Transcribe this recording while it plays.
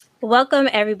Welcome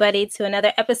everybody to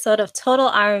another episode of Total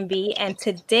R&B, and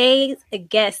today's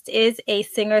guest is a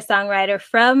singer-songwriter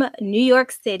from New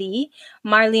York City,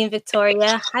 Marlene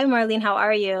Victoria. Hi Marlene, how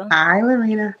are you? Hi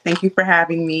Lorena, thank you for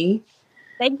having me.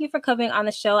 Thank you for coming on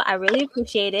the show. I really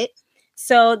appreciate it.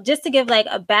 So just to give like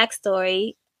a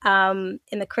backstory, in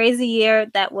the crazy year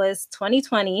that was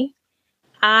 2020,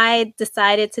 I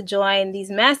decided to join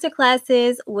these master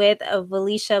classes with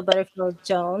Valicia Butterfield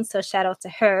Jones. So shout out to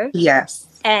her. Yes.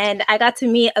 And I got to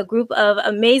meet a group of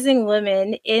amazing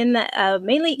women in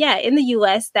mainly, in the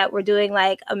US that were doing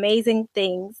like amazing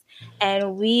things.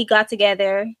 And we got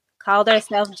together, called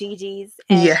ourselves Gigi's,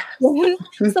 and Yes.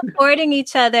 supporting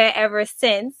each other ever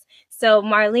since. So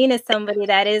Marlene is somebody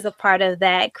that is a part of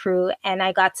that crew, and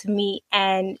I got to meet,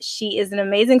 and she is an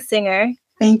amazing singer.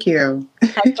 Thank you.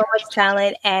 Has so much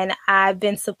talent, and I've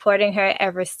been supporting her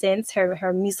ever since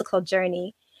her musical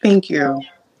journey. Thank you.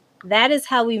 That is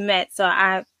how we met. So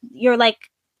you're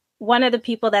like one of the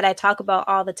people that I talk about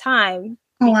all the time.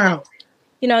 Oh, wow.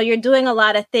 You know, you're doing a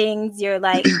lot of things. You're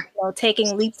like,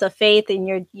 taking leaps of faith,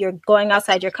 and you're going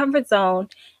outside your comfort zone,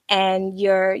 and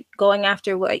you're going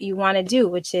after what you want to do,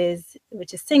 which is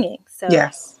singing. So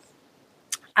yes,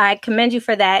 I commend you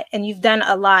for that. And you've done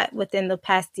a lot within the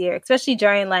past year, especially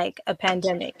during like a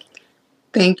pandemic.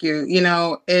 Thank you. You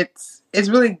know, it's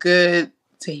really good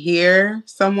to hear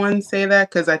someone say that,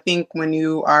 because I think when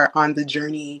you are on the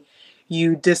journey,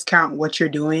 you discount what you're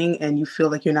doing and you feel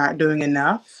like you're not doing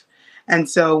enough. And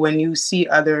so when you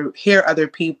hear other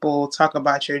people talk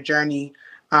about your journey,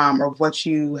 or what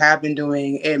you have been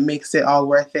doing, it makes it all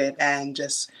worth it and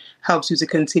just helps you to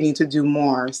continue to do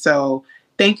more. So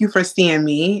thank you for seeing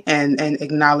me and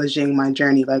acknowledging my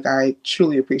journey. Like, I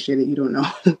truly appreciate it. You don't know.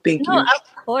 Thank you.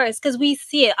 Of course, because we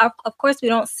see it. Of course, we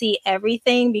don't see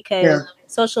everything because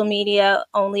social media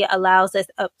only allows us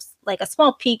like a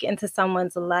small peek into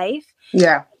someone's life.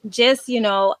 Yeah. Just,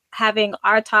 having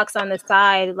our talks on the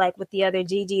side, like with the other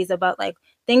GGs about like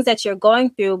things that you're going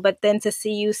through, but then to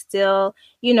see you still,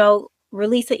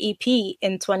 release an EP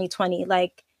in 2020,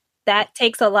 like that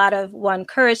takes a lot of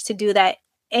courage to do that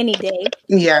any day.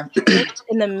 Yeah.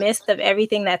 In the midst of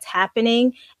everything that's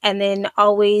happening, and then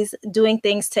always doing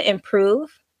things to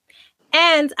improve.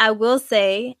 And I will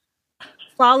say,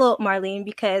 follow Marlene,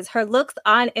 because her looks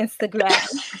on Instagram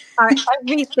are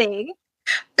everything.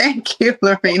 Thank you,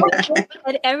 Lorena.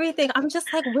 And everything. I'm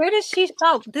just like, where does she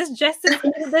shop? This dress is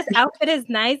cute. This outfit is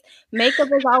nice. Makeup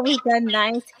is always done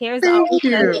nice. Hair is always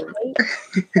done great.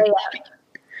 So, yeah,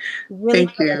 really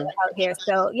Thank you. out here.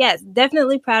 So yes,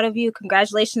 definitely proud of you.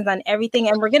 Congratulations on everything.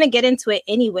 And we're gonna get into it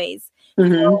anyways.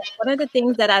 Mm-hmm. So one of the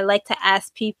things that I like to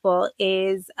ask people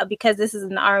is, because this is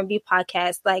an R&B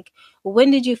podcast, like,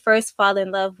 when did you first fall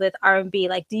in love with R&B?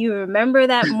 Like, do you remember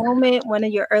that moment, one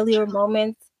of your earlier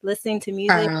moments listening to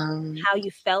music, how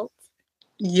you felt?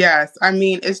 Yes. I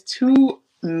mean, it's two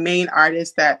main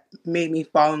artists that made me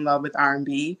fall in love with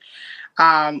R&B.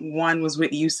 One was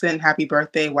Whitney Houston, Happy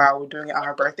Birthday. Wow, we're doing it on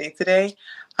her birthday today.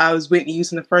 I was Whitney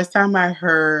Houston. The first time I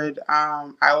heard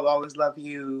I Will Always Love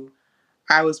You,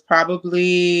 I was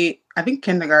probably, I think,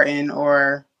 kindergarten,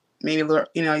 or maybe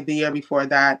the year before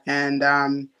that. And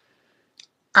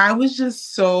I was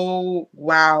just so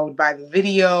wowed by the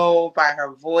video, by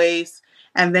her voice.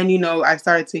 And then, I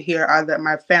started to hear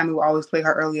my family would always play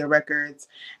her earlier records.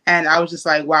 And I was just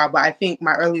like, wow. But I think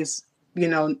my earliest,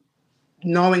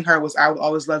 knowing her was I Will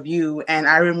Always Love You. And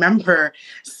I remember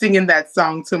singing that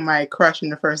song to my crush in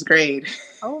the first grade.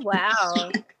 Oh,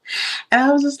 wow. And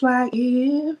I was just like,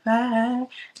 he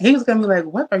was going to be like,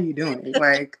 what are you doing?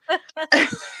 Like,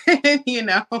 he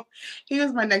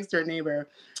was my next door neighbor.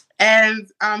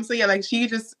 And so yeah, like, she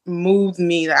just moved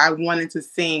me that I wanted to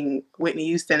sing Whitney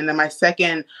Houston. And then my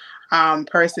second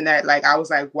person that, like, I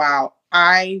was like, wow,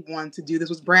 I want to do this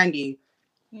was Brandy.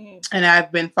 And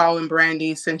I've been following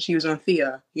Brandy since she was on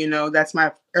Thea. That's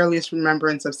my earliest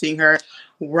remembrance of seeing her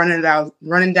running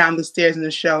down the stairs in the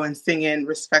show and singing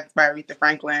Respect by Aretha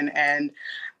Franklin. And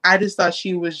I just thought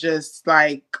she was just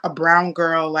like a brown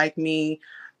girl like me,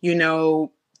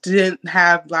 didn't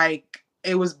have like,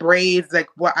 it was braids like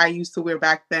what I used to wear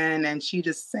back then. And she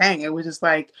just sang. It was just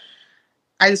like,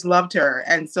 I just loved her.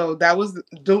 And so that was,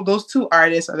 those two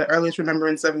artists are the earliest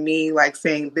remembrance of me, like,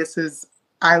 saying,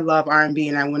 I love R&B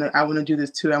and I want to do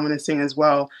this too. I want to sing as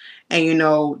well. And,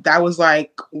 that was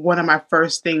like one of my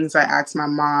first things I asked my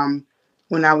mom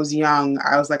when I was young.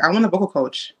 I was like, I want a vocal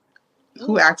coach. Ooh.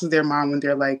 Who asks their mom when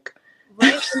they're like...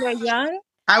 Right, when they're young?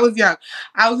 I was young.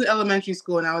 I was in elementary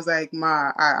school and I was like,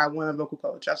 Ma, I want a vocal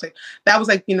coach. I was like, that was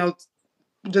like,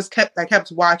 just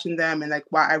kept watching them and like,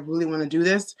 wow, I really want to do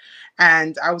this.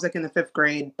 And I was like in the 5th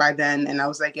grade by then, and I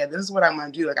was like, yeah, this is what I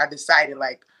want to do. Like I decided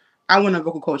like I want to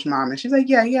vocal coach mom, and she's like,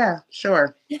 yeah,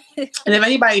 sure. And if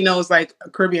anybody knows like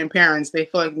Caribbean parents, they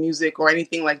feel like music or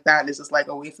anything like that is just like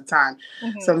a waste of time.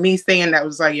 Mm-hmm. So me saying that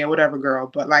was like, yeah, whatever, girl.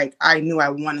 But like I knew I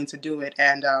wanted to do it,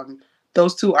 and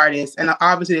those 2 artists, and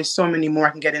obviously there's so many more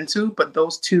I can get into, but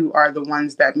those 2 are the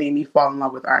ones that made me fall in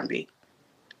love with R&B.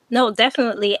 No,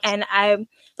 definitely. And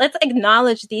let's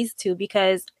acknowledge these 2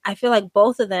 because I feel like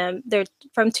both of them, they're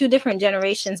from 2 different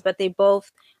generations, but they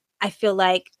both, I feel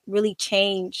like, really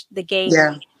changed the game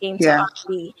Yeah. to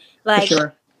R&B. Like, for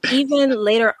sure. Even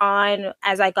later on,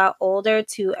 as I got older,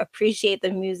 to appreciate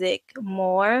the music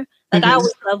more. Like, I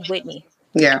always loved Whitney.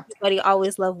 Yeah. Everybody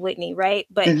always loved Whitney, right?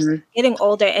 But getting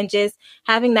older and just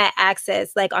having that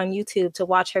access, like on YouTube, to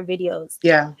watch her videos.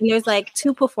 Yeah. And there's like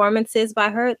 2 performances by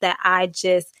her that I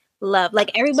just love.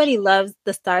 Like everybody loves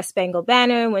the Star Spangled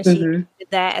Banner when she did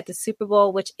that at the Super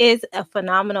Bowl, which is a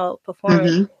phenomenal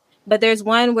performance. But there's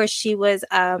one where she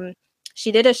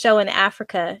did a show in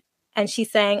Africa and she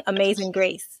sang Amazing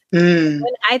Grace. When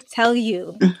I tell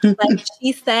you, like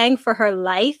she sang for her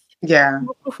life. Yeah.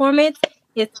 Performance,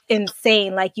 it's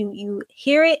insane. Like you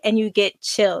hear it and you get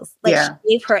chills. Like she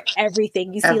gave her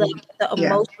everything. You see like the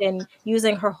emotion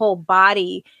using her whole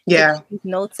body to get these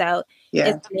notes out.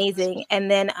 It's amazing. And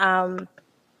then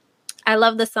I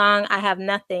love the song I Have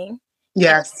Nothing.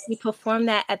 Yes. She performed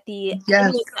that at the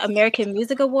American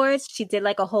Music Awards. She did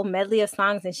like a whole medley of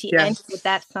songs and she ended with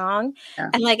that song.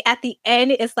 And like at the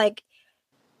end, it's like,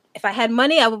 if I had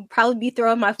money, I would probably be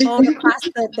throwing my phone across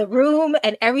the room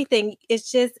and everything.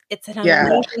 It's an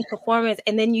amazing performance.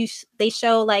 And then they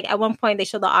show, like, at one point they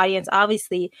show the audience,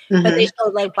 obviously, but they show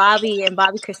like Bobby and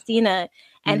Bobby Christina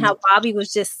and how Bobby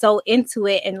was just so into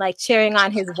it and like cheering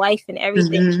on his wife and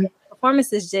everything. The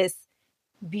performance is just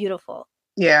beautiful.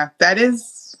 Yeah, that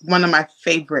is one of my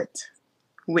favorite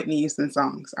Whitney Houston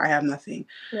songs. I Have Nothing.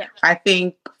 Yeah. I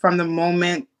think from the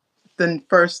moment the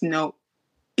first note,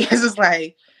 it's just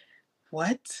like,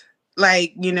 what?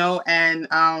 Like, and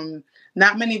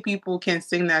not many people can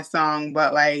sing that song,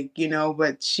 but like,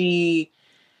 but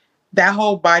that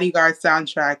whole Bodyguard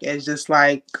soundtrack is just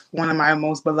like one of my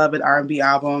most beloved R&B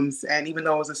albums. And even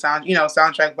though it was a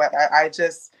soundtrack, but I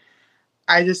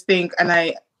just think,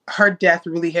 and her death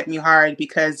really hit me hard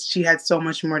because she had so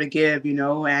much more to give,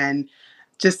 and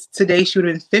just today she would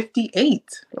have been 58.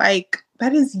 Like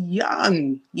that is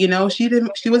young,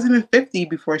 she wasn't even 50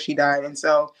 before she died. And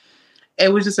so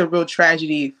it was just a real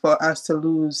tragedy for us to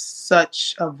lose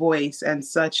such a voice and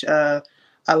such a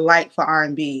light for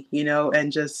R&B,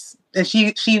 and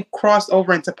she crossed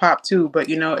over into pop too, but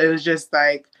it was just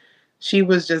like she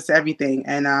was just everything.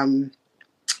 And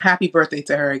happy birthday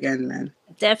to her again, man.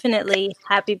 Definitely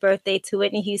happy birthday to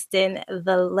Whitney Houston,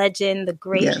 the legend, the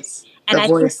great. Yes, and I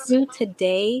think too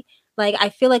today, like I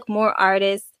feel like more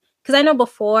artists, because I know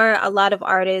before a lot of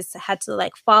artists had to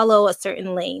like follow a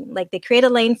certain lane. Like they create a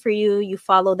lane for you, you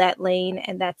follow that lane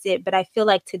and that's it. But I feel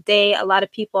like today a lot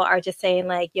of people are just saying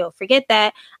like, yo, forget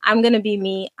that. I'm going to be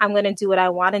me. I'm going to do what I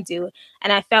want to do.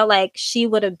 And I felt like she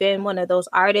would have been one of those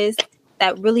artists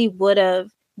that really would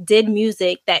have did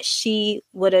music that she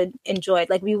would have enjoyed.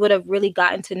 Like we would have really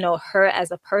gotten to know her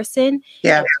as a person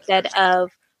instead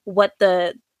of what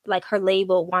her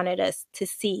label wanted us to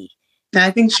see. And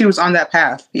I think she was on that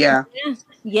path. Yeah.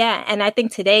 Yeah. And I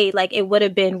think today, like it would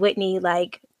have been Whitney,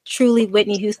 like truly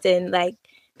Whitney Houston, like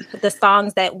the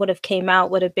songs that would have came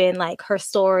out would have been like her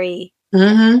story,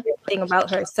 everything about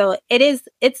her. So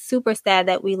it's super sad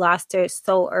that we lost her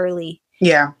so early.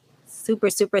 Yeah. Super,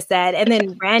 super sad. And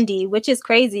then Brandy, which is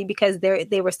crazy because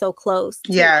they were so close.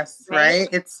 Yes. Right.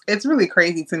 It's really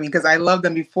crazy to me because I loved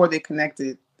them before they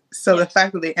connected. So the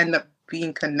fact that they end up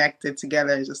being connected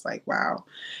together is just like, wow.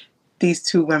 These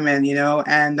 2 women,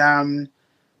 and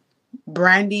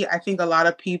Brandy, I think a lot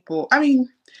of people, I mean,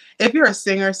 if you're a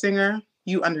singer,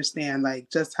 you understand like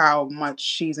just how much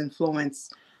she's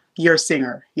influenced your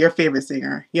favorite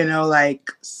singer, like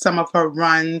some of her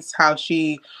runs, how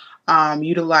she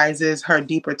utilizes her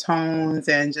deeper tones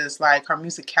and just like her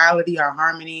musicality, her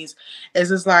harmonies. It's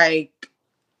just like,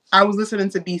 I was listening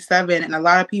to B7 and a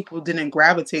lot of people didn't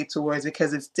gravitate towards it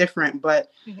because it's different, but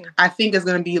I think it's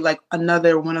going to be like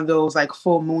another one of those like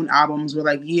full moon albums where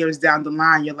like years down the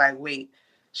line, you're like, wait,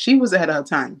 she was ahead of her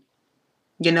time,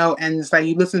 and it's like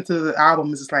you listen to the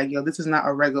album, it's like, yo, this is not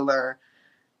a regular,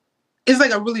 it's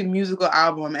like a really musical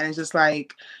album. And it's just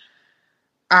like,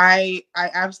 I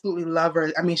absolutely love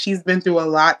her. I mean, she's been through a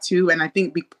lot too. And I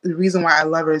think the reason why I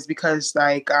love her is because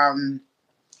like,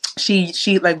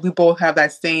 she like we both have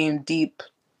that same deep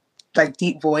like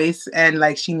deep voice, and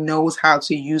like she knows how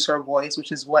to use her voice,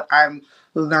 which is what I'm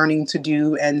learning to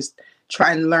do, and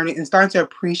try and learning and starting to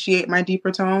appreciate my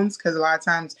deeper tones, because a lot of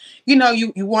times, you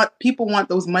want, people want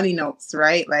those money notes,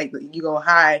 right? Like you go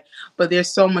high, but there's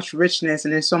so much richness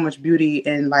and there's so much beauty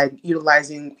in like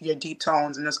utilizing your deep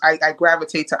tones. And I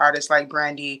gravitate to artists like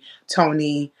Brandy,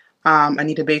 Tony,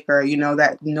 Anita Baker,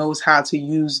 that knows how to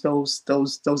use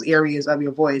those areas of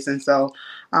your voice. And so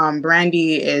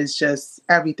Brandy is just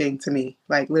everything to me.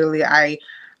 Like literally, I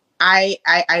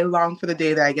long for the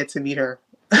day that I get to meet her.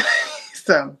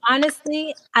 So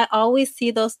honestly, I always see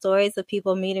those stories of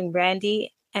people meeting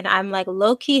Brandy, and I'm like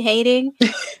low key hating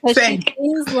because she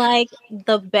seems like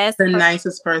the best, the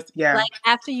nicest person. Yeah. Like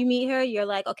after you meet her, you're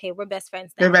like, okay, we're best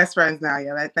friends now. They're best friends now.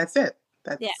 Yeah, that's it.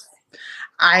 That's yeah.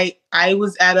 I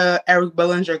was at a Eric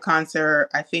Bellinger concert,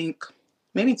 I think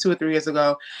maybe 2 or 3 years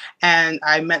ago, and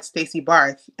I met Stacey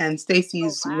Barth, and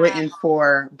Stacey's written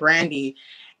for Brandy,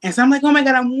 and so I'm like, oh my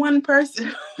god, I'm one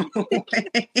person.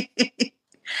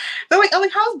 They're like, oh,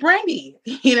 like, how's Brandy?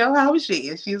 How is she?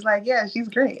 And she's like, yeah, she's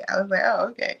great. I was like, oh,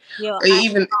 okay.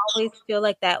 I always feel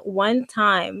like that one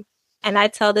time, and I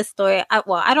tell this story.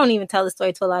 I don't even tell the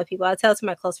story to a lot of people. I tell it to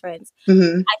my close friends.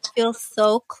 Mm-hmm. I feel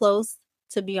so close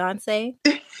to Beyonce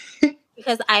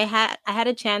because I had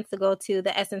a chance to go to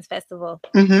the Essence Festival,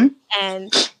 mm-hmm.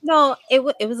 and it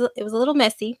was a little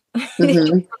messy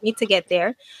mm-hmm. for me to get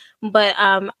there, but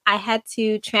I had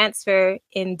to transfer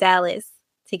in Dallas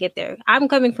to get there. I'm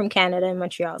coming from Canada and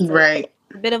Montreal, so right.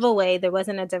 a bit of a way. There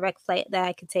wasn't a direct flight that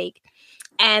I could take,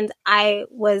 and I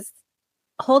was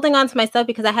holding on to myself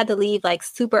because I had to leave like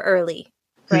super early,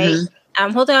 right? Mm-hmm.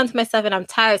 I'm holding on to myself and I'm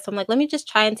tired, so I'm like, let me just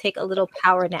try and take a little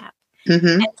power nap.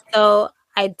 Mm-hmm. And so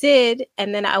I did,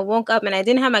 and then I woke up and I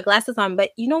didn't have my glasses on,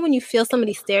 but when you feel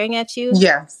somebody staring at you?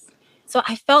 Yes. So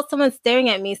I felt someone staring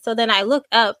at me, so then I looked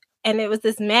up and it was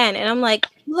this man, and I'm like,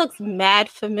 he looks mad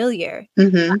familiar.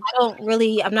 Mm-hmm.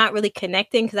 I'm not really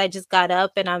connecting because I just got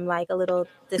up and I'm like a little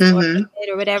disoriented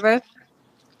or whatever.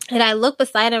 And I look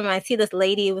beside him and I see this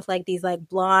lady with like these like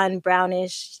blonde,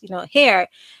 brownish, hair.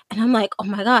 And I'm like, oh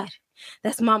my God,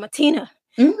 that's Mama Tina.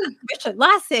 Richard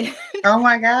Lawson. Oh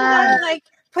my God. I like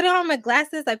put on my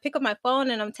glasses. I pick up my phone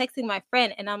and I'm texting my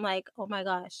friend and I'm like, oh my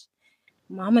gosh,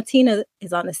 Mama Tina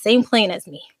is on the same plane as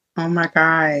me. Oh my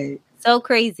God. So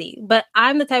crazy. But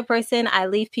I'm the type of person, I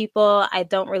leave people. I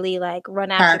don't really like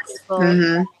run after people.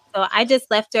 Mm-hmm. So I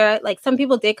just left her. Like some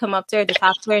people did come up to her to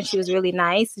talk to her and she was really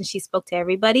nice and she spoke to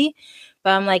everybody.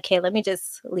 But I'm like, hey, let me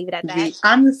just leave it at that.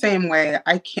 I'm the same way.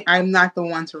 I'm not the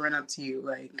one to run up to you.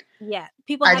 Like, yeah,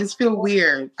 I just feel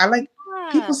weird. I like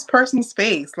people's personal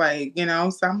space, like,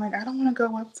 so I'm like, I don't want to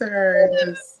go up to her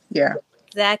and just, yeah.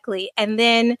 Exactly. And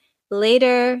then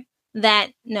later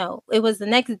it was the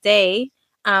next day.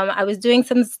 I was doing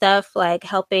some stuff like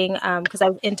helping because I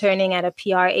was interning at a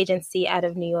PR agency out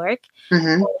of New York.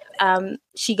 Mm-hmm.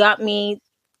 She got me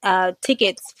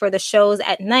tickets for the shows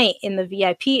at night in the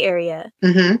VIP area.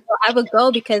 Mm-hmm. So I would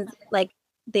go because like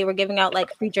they were giving out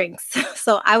like free drinks.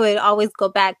 So I would always go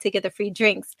back to get the free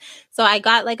drinks. So I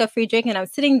got like a free drink and I'm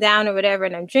sitting down or whatever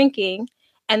and I'm drinking.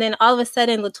 And then all of a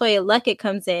sudden LaToya Luckett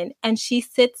comes in and she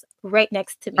sits right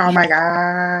next to me. Oh my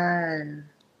God.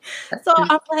 So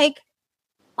I'm like,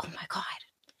 oh my God,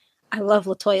 I love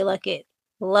LaToya Luckett.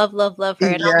 Love her.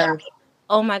 And I'm like,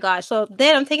 oh my gosh. So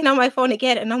then I'm taking out my phone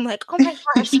again and I'm like, oh my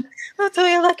gosh,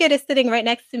 LaToya Luckett is sitting right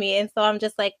next to me. And so I'm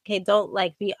just like, okay, don't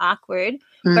like be awkward.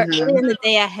 Mm-hmm. But earlier in the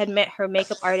day, I had met her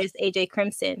makeup artist, AJ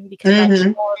Crimson, because I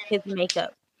know his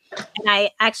makeup. And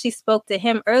I actually spoke to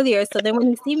him earlier. So then when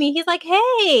he see me, he's like,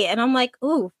 hey. And I'm like,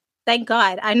 ooh, thank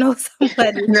God. I know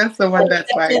somebody. That's the one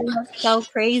that's like so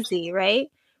crazy, right?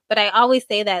 But I always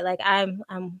say that, like, I'm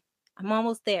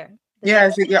almost there.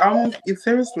 Yes, you're almost,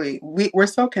 seriously, we're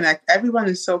so connected. Everyone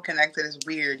is so connected. It's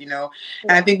weird, And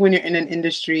I think when you're in an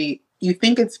industry, you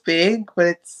think it's big, but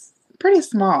it's pretty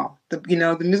small. The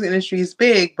music industry is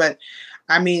big, but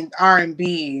I mean,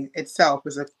 R&B itself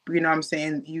is I'm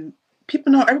saying,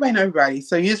 people know, everybody know everybody.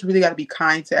 So you just really got to be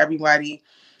kind to everybody.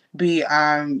 Be,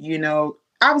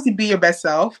 obviously be your best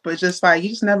self, but just like, you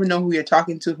just never know who you're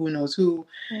talking to, who knows who.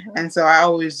 Mm-hmm. And so I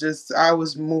always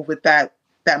move with that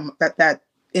in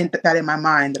my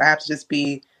mind, that I have to just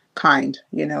be kind,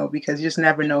 because you just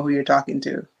never know who you're talking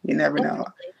to. You never know.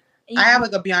 I have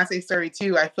like a Beyonce story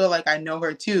too. I feel like I know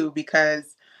her too,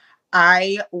 because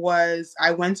I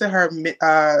went to her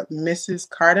Mrs.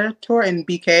 Carter tour in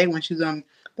BK when she was on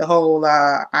the whole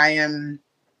was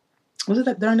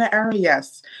it during that era?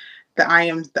 Yes. The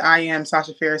I am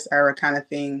Sasha Fierce era kind of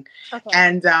thing. Okay.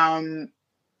 And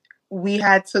we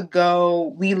had to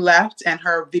go, we left and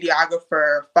her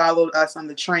videographer followed us on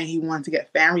the train. He wanted to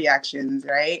get fan reactions,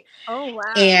 right? Oh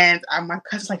wow. And my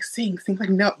cousin's like, sing. Like,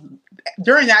 no.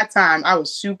 During that time, I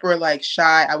was super like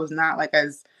shy. I was not like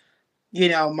as,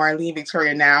 Marlene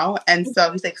Victoria now. And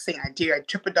so he's like, sing, I dare, I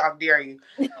triple dog dare you.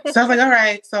 So I was like, all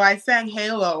right. So I sang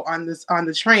Halo on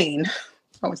the train.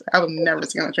 I would never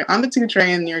sing on the train. On the 2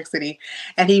 train in New York City.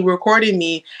 And he recorded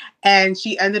me. And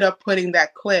she ended up putting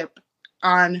that clip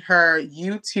on her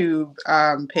YouTube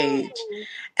page.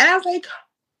 And I was like,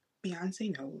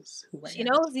 Beyonce knows who I am. She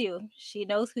knows you. She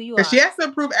knows who you are. Because she has to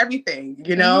approve everything,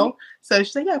 So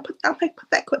she's like, yeah, put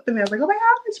that clip in there. I was like, oh my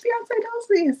gosh, Beyonce knows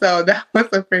me. So that was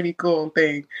a pretty cool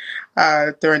thing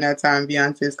during that time,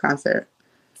 Beyonce's concert.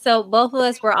 So both of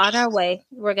us were on our way.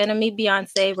 We're going to meet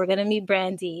Beyonce. We're going to meet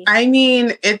Brandy. I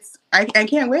mean, I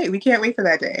can't wait. We can't wait for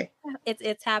that day.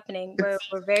 It's happening.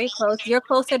 We're very close. You're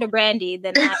closer to Brandy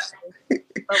than I am,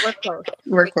 but we're close.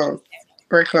 We're close.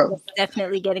 We're close. We're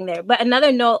definitely getting there. But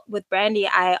another note with Brandy,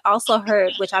 I also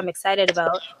heard, which I'm excited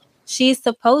about, she's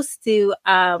supposed to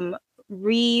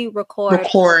record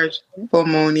Full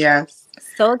Moon, yes.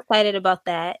 So excited about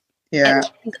that. Yeah.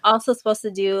 And she's also supposed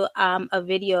to do a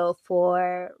video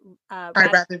for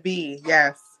I'd Rather Be,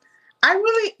 yes. I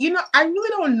really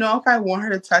don't know if I want her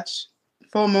to touch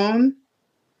Full Moon.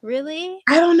 Really?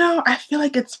 I don't know. I feel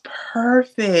like it's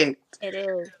perfect. It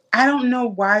is. I don't know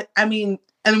why. I mean,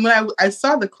 and when I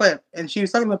saw the clip and she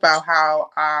was talking about how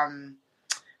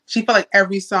she felt like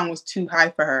every song was too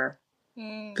high for her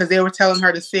because they were telling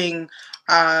her to sing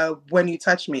When You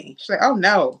Touch Me. She's like, oh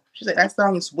no. She's like, that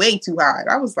song is way too high.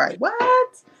 I was like, what?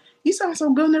 You sound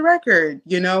so good on the record,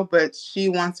 but she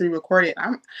wants to record it.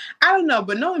 I don't know,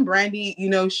 but knowing Brandy,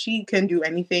 she can do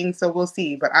anything, so we'll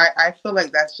see. But I feel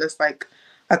like that's just like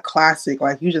a classic.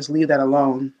 Like, you just leave that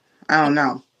alone. I don't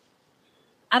know.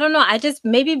 I don't know. I just,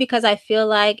 maybe because I feel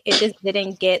like it just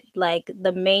didn't get like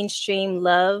the mainstream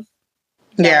love.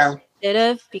 Yeah. Should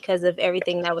have, because of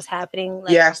everything that was happening.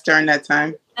 Like, yes, during that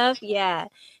time. Yeah.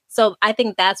 So I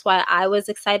think that's why I was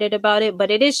excited about it. But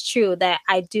it is true that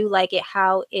I do like it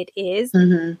how it is.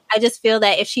 Mm-hmm. I just feel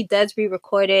that if she does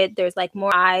re-record it, there's like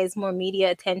more eyes, more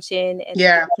media attention. And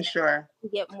yeah, for sure. You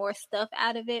get more stuff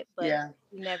out of it. But yeah,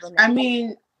 you never know. I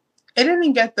mean, it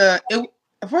didn't get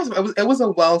first of all, it was a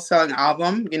well-selling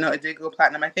album. It did go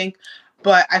platinum, I think.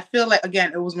 But I feel like,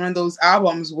 again, it was one of those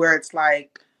albums where it's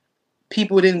like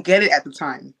people didn't get it at the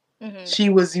time. Mm-hmm. She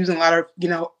was using a lot of,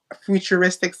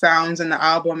 futuristic sounds in the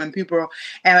album, and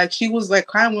like she was like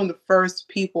kind of one of the first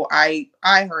people I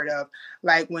heard of,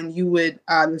 like when you would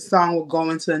the song would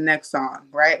go into the next song,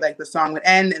 right? Like the song would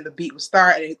end and the beat would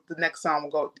start and the next song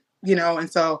would go,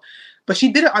 and so, but she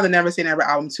did it on the Never Say Never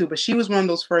album too, but she was one of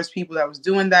those first people that was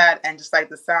doing that, and just like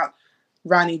the sound,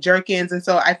 Ronnie Jerkins. And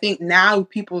so I think now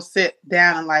people sit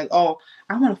down and like, oh,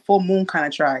 I want a Full Moon kind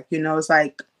of track, it's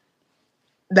like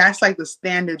that's like the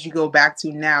standard you go back to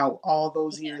now, all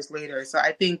those years later. So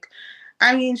I think,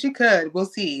 she could. We'll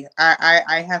see.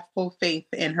 I have full faith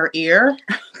in her ear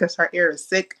because her ear is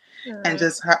sick, and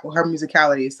just her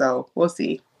musicality. So we'll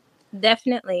see.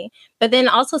 Definitely. But then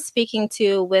also speaking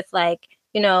to with like,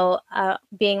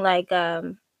 being like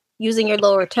using your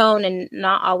lower tone and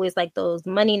not always like those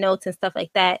money notes and stuff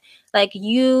like that. Like,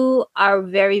 you are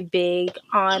very big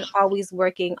on always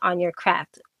working on your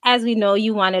craft. As we know,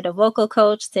 you wanted a vocal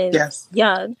coach since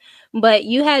young, but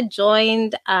you had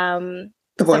joined the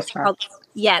Voice Box.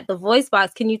 The Voice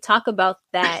Box. Can you talk about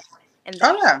that?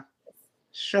 Oh yeah,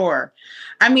 sure.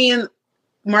 I mean,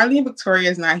 Marlene Victoria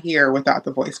is not here without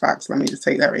the Voice Box. Let me just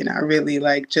tell you that right now. Really,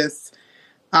 like, just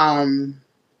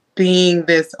being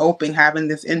this open, having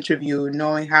this interview,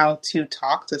 knowing how to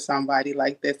talk to somebody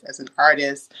like this as an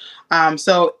artist.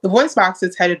 So the Voice Box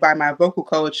is headed by my vocal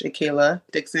coach, Akela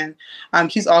Dixon.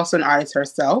 She's also an artist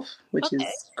herself, which is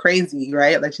crazy,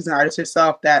 right? Like, she's an artist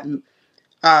herself that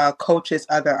coaches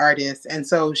other artists. And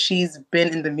so she's been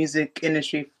in the music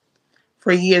industry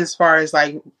for years, as far as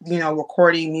like,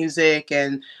 recording music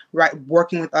and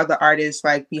working with other artists,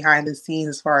 like behind the scenes,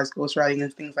 as far as ghostwriting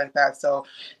and things like that. So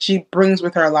she brings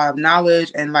with her a lot of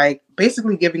knowledge and like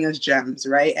basically giving us gems,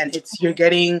 right? And you're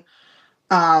getting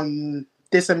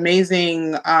this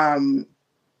amazing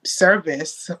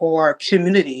service or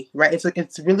community, right?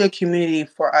 It's really a community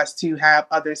for us to have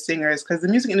other singers, because the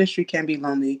music industry can be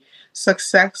lonely.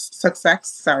 Success.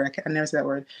 Sorry, I never say that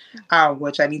word,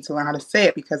 which I need to learn how to say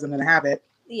it because I'm going to have it.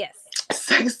 Yes.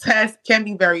 Success can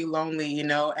be very lonely,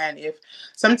 and if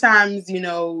sometimes,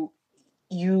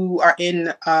 you are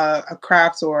in a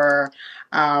craft or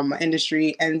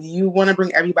industry and you want to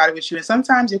bring everybody with you. And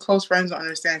sometimes your close friends don't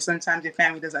understand. Sometimes your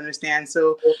family doesn't understand.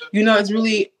 So, it's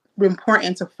really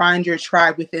important to find your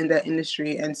tribe within that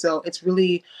industry. And so it's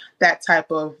really that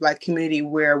type of like community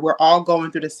where we're all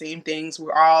going through the same things.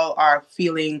 We all are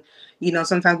feeling,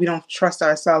 sometimes we don't trust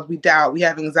ourselves. We doubt, we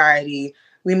have anxiety.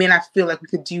 We may not feel like we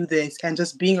could do this. And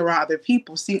just being around other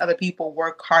people, seeing other people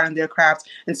work hard on their crafts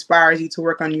inspires you to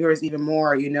work on yours even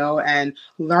more, and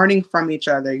learning from each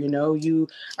other,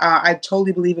 I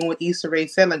totally believe in what Issa Rae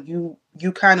said. Like you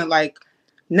kind of like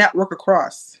network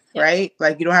across, right?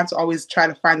 Like you don't have to always try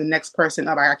to find the next person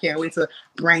up. I can't wait to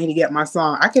Brandy to get my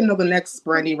song. I can know the next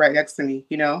Brandy right next to me,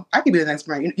 I could be the next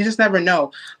Brandy. You just never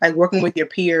know. Like working with your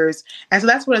peers. And so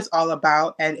that's what it's all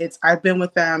about. And I've been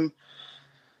with them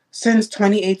since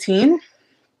 2018.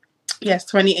 Yes,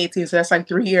 2018. So that's like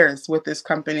 3 years with this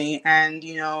company. And,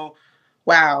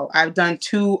 wow, I've done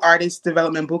 2 artist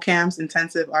development boot camps,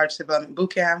 intensive artist development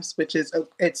boot camps, which is,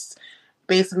 it's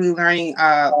basically learning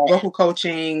vocal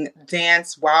coaching,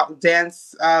 dance,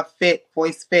 fit,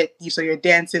 voice fit. So you're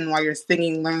dancing while you're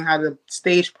singing, learning how to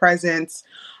stage presence,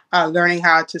 learning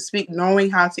how to speak,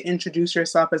 knowing how to introduce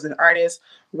yourself as an artist,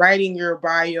 writing your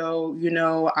bio,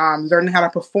 learning how to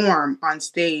perform on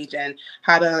stage and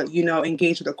how to,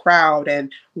 engage with the crowd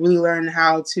and really learn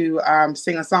how to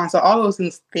sing a song. So all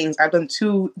those things. I've done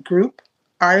 2 group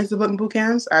artist development boot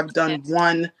camps. I've done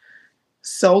 1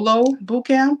 solo boot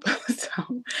camp.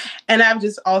 And I've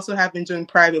just also have been doing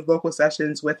private vocal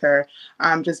sessions with her.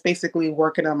 Just basically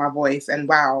working on my voice. And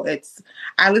wow,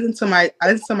 I listened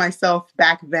to myself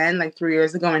back then, like 3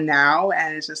 years ago and now,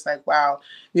 and it's just like, wow,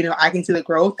 I can see the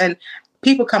growth. And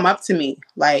people come up to me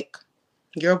like,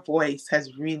 your voice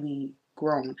has really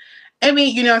grown. I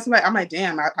mean, it's like, I'm like,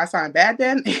 damn, I sound bad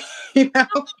then. I don't think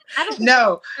it's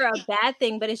a bad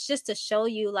thing, but it's just to show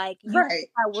you like you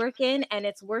are working and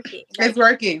it's working. Like, it's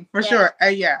working for sure.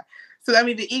 Yeah. So I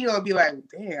mean, the ego would be like,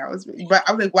 damn, but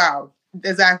I was like, wow,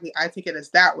 exactly. I take it as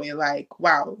that way. Like,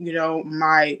 wow,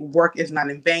 my work is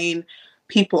not in vain.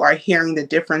 People are hearing the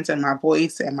difference in my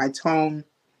voice and my tone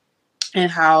and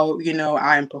how,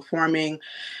 I'm performing.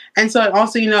 And so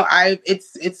also,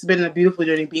 it's been a beautiful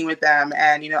journey being with them.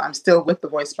 And, I'm still with the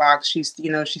Voice Box. She's,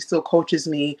 she still coaches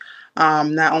me,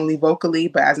 not only vocally,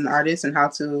 but as an artist and how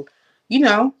to,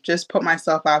 just put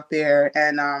myself out there.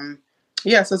 And,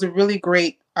 so it's a really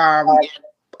great,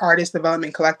 artist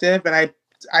development collective. And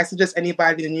I suggest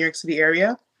anybody in the New York City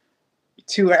area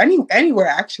to anywhere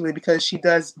actually, because she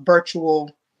does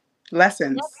virtual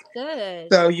lessons. That's good.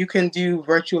 So you can do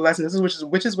virtual lessons,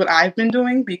 which is what I've been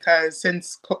doing, because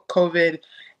since COVID,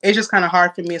 it's just kind of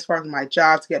hard for me as far as my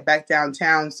job to get back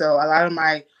downtown. So a lot of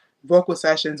my vocal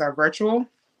sessions are virtual.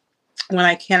 When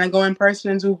I can, I go in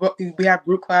person and we have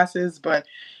group classes, but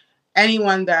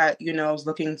anyone that, is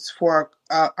looking for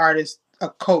a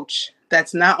coach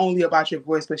that's not only about your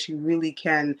voice, but she really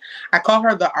can, I call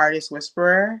her the artist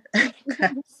whisperer.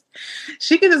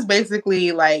 She can just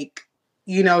basically like,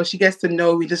 she gets to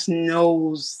know, he just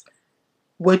knows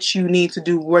what you need to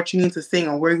do, what you need to sing,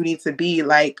 or where you need to be.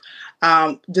 Like,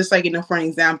 just like, for an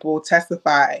example,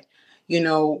 Testify,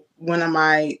 one of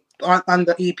my, on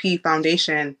the EP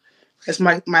Foundation, it's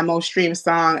my most streamed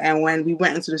song. And when we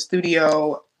went into the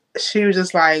studio, she was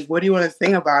just like, what do you want to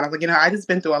sing about? I was like, I just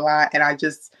been through a lot, and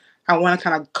I want to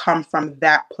kind of come from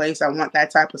that place. I want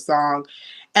that type of song.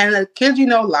 And the kid,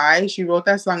 lie, she wrote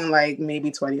that song in like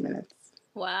maybe 20 minutes.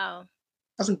 Wow.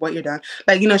 I was like, what, you're done?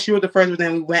 Like, she wrote the first one,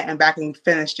 then we went and back and we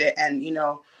finished it. And,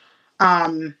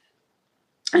 and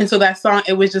so that song,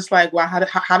 it was just like, wow,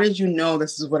 how did you know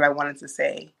this is what I wanted to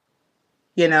say?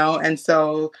 And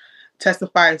so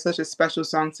Testify is such a special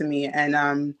song to me.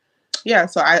 And,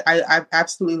 so I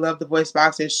absolutely love the Voice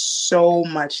Box. There's so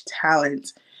much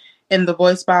talent in the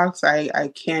Voice Box.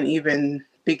 I can't even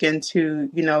begin to,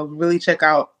 really check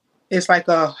out. It's like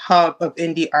a hub of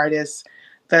indie artists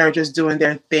that are just doing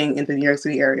their thing in the New York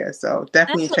City area. So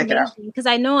definitely check it out. Because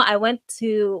I know I went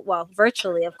to,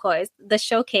 virtually, of course, the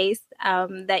showcase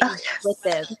that you did with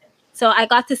them. So I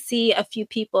got to see a few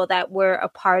people that were a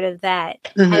part of that.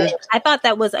 Mm-hmm. And I thought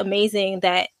that was amazing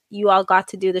that you all got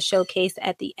to do the showcase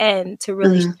at the end to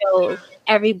really show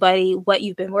everybody what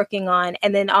you've been working on.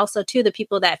 And then also, too, the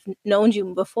people that have known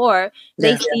you before,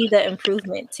 they see the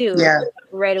improvement, too,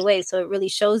 right away. So it really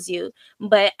shows you.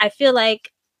 But I feel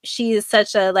like she is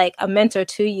such a mentor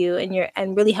to you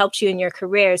and really helps you in your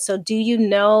career. So do you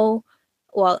know,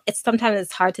 sometimes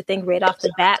it's hard to think right off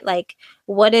the bat, like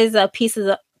what is a piece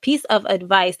of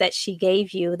advice that she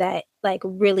gave you that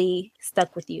really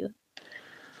stuck with you?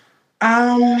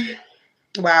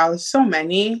 Wow, so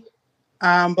many.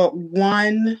 But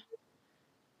one,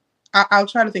 I'll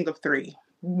try to think of 3.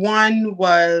 One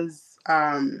was,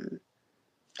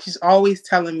 she's always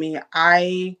telling me,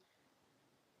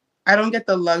 I don't get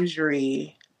the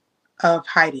luxury of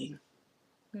hiding.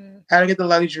 I don't get the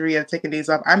luxury of taking days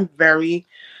off. I'm very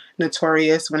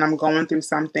notorious when I'm going through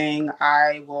something.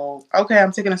 I will, okay,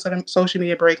 I'm taking a social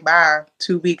media break. Bye.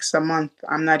 2 weeks, a month.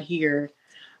 I'm not here.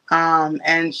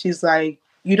 And she's like,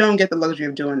 you don't get the luxury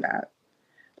of doing that.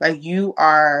 Like,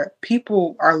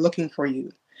 people are looking for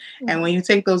you. And when you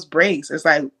take those breaks, it's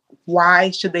like,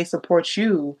 why should they support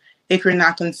you if you're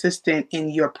not consistent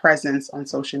in your presence on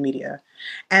social media?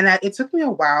 And it took me a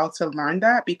while to learn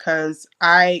that because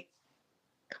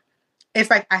it's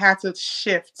like I had to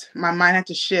shift, my mind had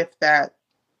to shift that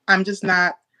I'm just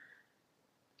not,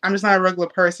 I'm just not a regular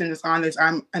person that's on this.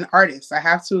 I'm an artist. I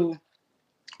have to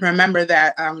remember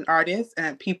that I'm an artist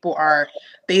and people are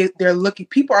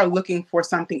looking for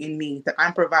something in me, that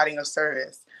I'm providing a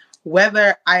service.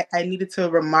 Whether I needed to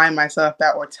remind myself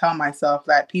that or tell myself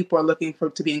that people are looking for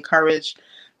to be encouraged,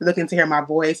 looking to hear my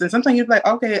voice. And sometimes you're like,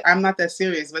 okay, I'm not that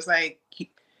serious. But it's like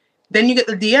then you get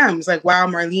the DMs like, wow,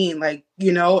 Marlene, like,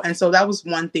 and so that was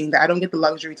one thing that I don't get the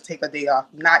luxury to take a day off.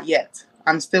 Not yet.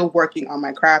 I'm still working on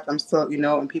my craft. I'm still,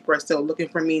 and people are still looking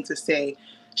for me to say,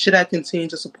 should I continue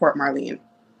to support Marlene?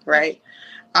 Right.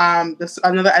 This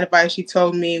another advice she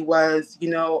told me was,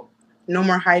 no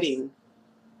more hiding.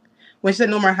 When she said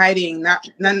no more hiding, not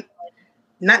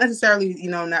necessarily,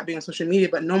 not being on social media,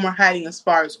 but no more hiding as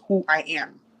far as who I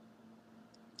am.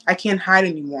 I can't hide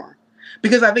anymore.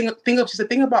 Because I she said,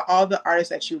 think about all the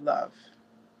artists that you love.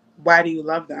 Why do you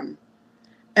love them?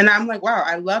 And I'm like, wow,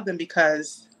 I love them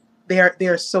because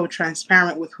they're so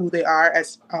transparent with who they are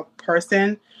as a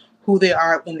person, who they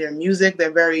are in their music.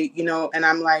 They're very, and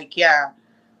I'm like, yeah,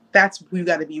 that's who you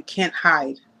got to be. You can't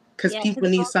hide because people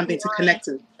need something to connect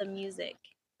to. The music.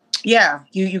 Yeah,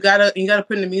 you gotta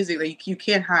put in the music. Like you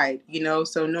can't hide,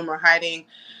 So no more hiding.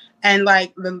 And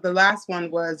like the last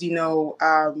one was,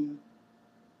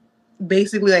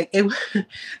 basically like it.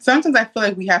 Sometimes I feel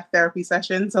like we have therapy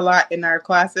sessions a lot in our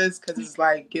classes because it's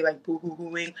like you're like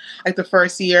boo-hoo-hooing. Like the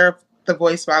first year, the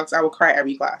voice box, I would cry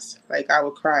every class. Like I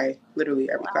would cry literally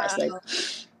every class. Like,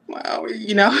 wow,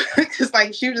 because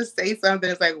like she would just say something.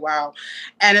 It's like wow,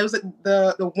 and it was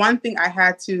the one thing I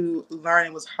had to learn.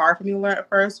 It was hard for me to learn at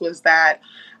first was that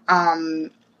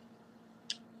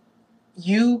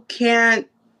you can't.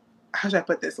 How should I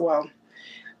put this? Well,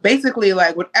 basically,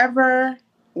 like whatever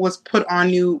was put on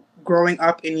you growing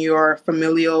up in your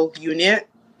familial unit,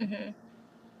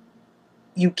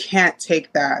 you can't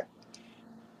take that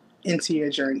into your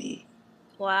journey.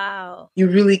 Wow. You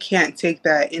really can't take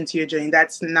that into your journey.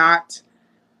 That's not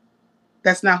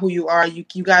who you are. You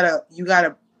gotta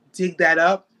dig that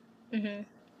up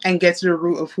and get to the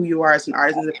root of who you are as an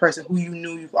artist, as a person who you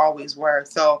knew you always were.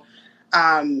 So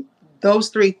those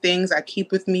three things I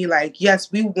keep with me. Like,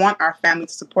 yes, we want our family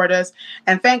to support us.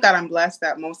 And thank God I'm blessed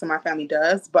that most of my family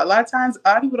does. But a lot of times, a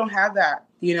lot of people don't have that,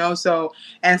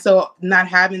 So not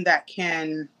having that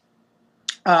can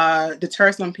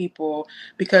deter some people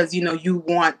because, you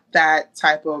want that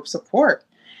type of support.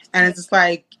 And it's just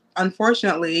like,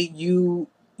 unfortunately, you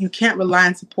can't rely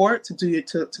on support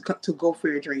to go for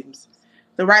your dreams.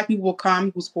 The right people will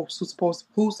come who's supposed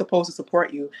to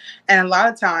support you. And a lot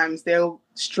of times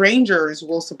strangers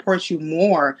will support you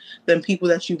more than people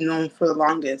that you've known for the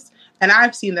longest. And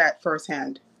I've seen that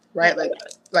firsthand, right?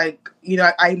 Like,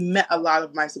 I met a lot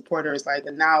of my supporters, like,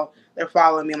 and now they're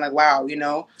following me. I'm like, wow,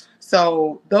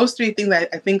 So those three things I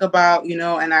think about,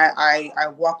 and I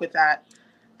walk with that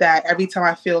every time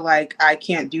I feel like I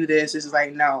can't do this, it's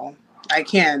like, no, I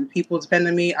can. People depend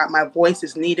on me. My voice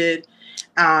is needed.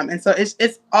 And so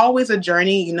it's always a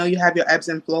journey. You have your ebbs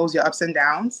and flows, your ups and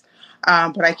downs.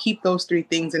 But I keep those three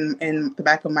things in the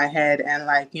back of my head. And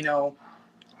like, the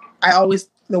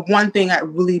one thing that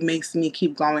really makes me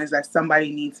keep going is that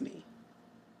somebody needs me.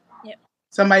 Yep.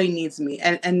 Somebody needs me.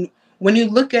 And when you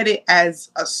look at it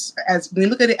as when you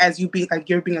look at it as you're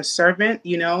being a servant,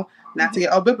 not to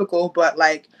get all biblical, but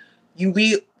like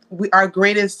we our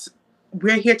greatest,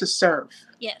 we're here to serve.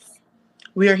 Yes.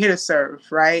 We are here to serve,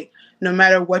 right? No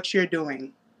matter what you're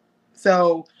doing.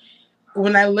 So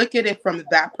when I look at it from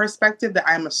that perspective, that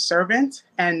I'm a servant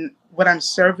and what I'm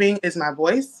serving is my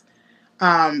voice,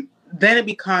 then it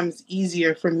becomes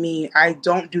easier for me. I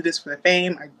don't do this for the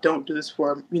fame. I don't do this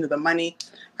for, the money.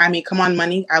 I mean, come on,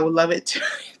 money. I would love it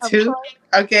too.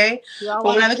 Okay. But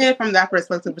when I look at it from that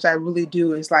perspective, which I really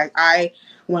do, is like, I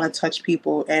want to touch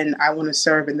people and I want to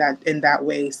serve in that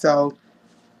way. So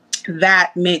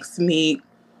that makes me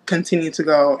continue to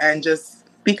go and just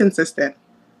be consistent.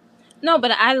 No,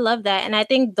 but I love that. And I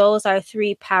think those are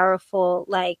three powerful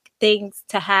things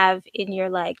to have in your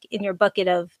bucket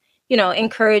of,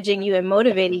 encouraging you and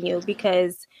motivating you,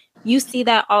 because you see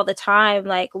that all the time,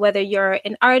 like whether you're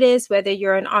an artist, whether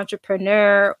you're an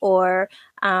entrepreneur, or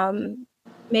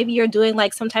maybe you're doing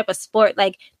like some type of sport,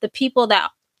 like the people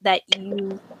that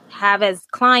you have as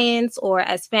clients or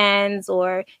as fans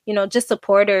or, you know, just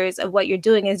supporters of what you're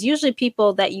doing is usually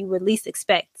people that you would least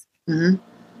expect. Mm-hmm.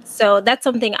 So that's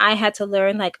something I had to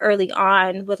learn like early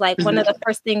on with like one of the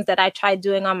first things that I tried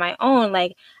doing on my own.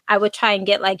 Like I would try and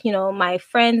get like, you know, my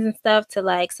friends and stuff to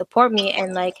like support me,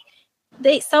 and like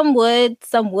some would,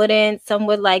 some wouldn't, some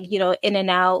would like, you know, in and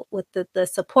out with the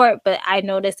support. But I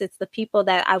noticed it's the people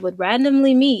that I would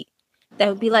randomly meet that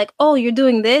would be like, oh, you're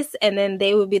doing this. And then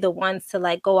they would be the ones to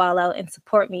like go all out and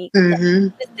support me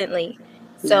consistently.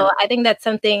 So I think that's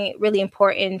something really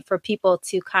important for people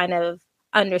to kind of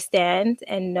understand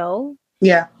and know.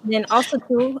 Yeah. And then also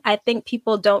too, I think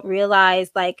people don't realize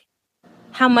like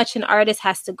how much an artist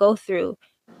has to go through,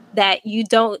 that you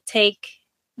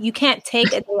can't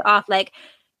take a day off. Like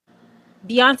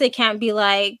Beyonce can't be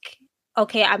like,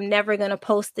 okay, I'm never gonna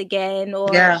post again, or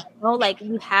you know, like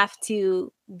you have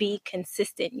to be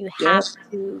consistent. You have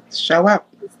to show up.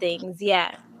 These things,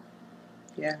 yeah.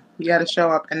 Yeah, you got to show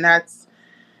up, and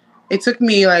it took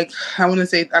me like, I want to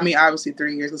say, I mean, obviously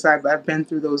 3 years because I've been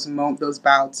through those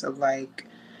bouts of like,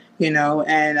 you know,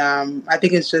 and I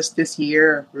think it's just this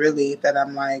year really that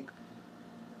I'm like,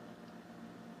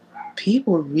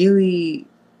 people really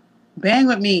bang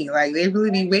with me, like they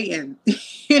really be waiting,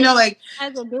 you know, like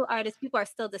as a new artist, people are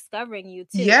still discovering you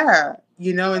too. Yeah,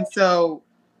 you know, and so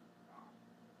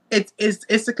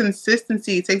it's a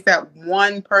consistency. It takes that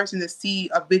one person to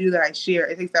see a video that I share.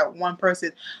 It takes that one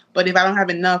person, but if I don't have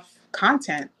enough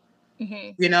content,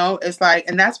 you know, it's like,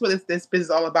 and that's what this business is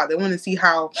all about. They want to see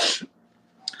how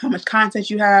much content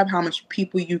you have, how much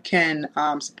people you can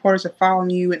supporters are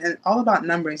following you, and all about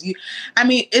numbers. I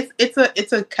mean, it's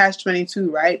a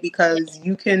catch-22, right? Because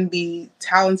you can be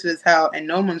talented as hell and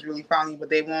no one's really following you, but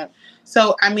they won't.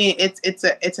 So I mean, it's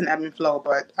an ebb and flow,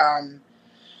 but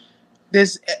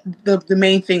there's the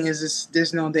main thing is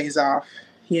there's no days off,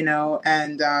 you know,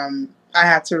 and I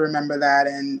have to remember that,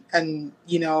 and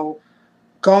you know,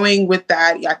 going with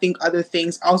that, I think other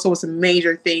things also is a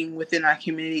major thing within our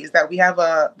community is that we have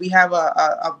a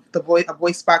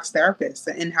voice box therapist,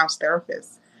 an in-house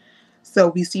therapist. So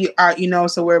we see our, you know,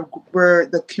 so we're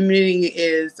the community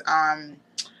is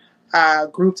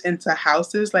grouped into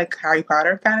houses like Harry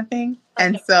Potter kind of thing,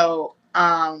 and so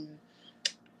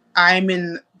I'm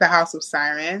in the House of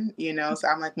Siren, you know, so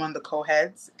I'm like one of the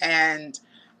co-heads, and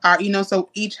you know, so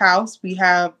each house we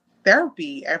have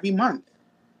therapy every month.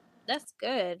 That's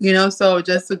good. You know, so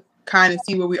just to kind of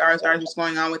see where we are as artists, what's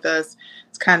going on with us,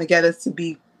 to kind of get us to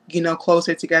be, you know,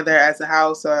 closer together as a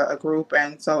house, a group.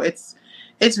 And so it's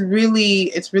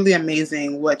really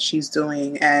amazing what she's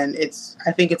doing. And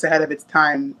I think it's ahead of its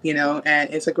time, you know, and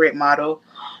it's a great model.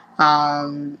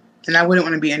 And I wouldn't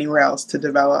want to be anywhere else to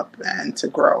develop and to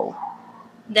grow.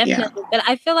 Definitely. Yeah. But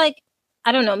I feel like,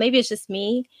 I don't know, maybe it's just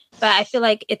me, but I feel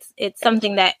like it's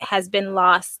something that has been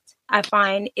lost, I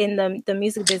find, in the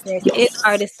music business. Is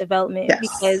artist development.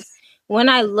 Because when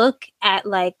I look at,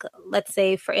 like, let's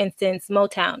say, for instance,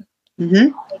 Motown,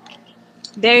 like,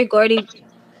 Berry Gordy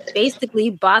basically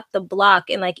bought the block,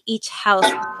 and like each house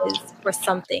is for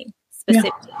something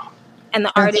specific. And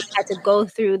the artist had to go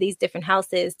through these different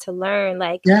houses to learn,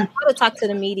 like, how to talk to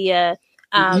the media,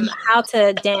 how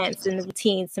to dance in the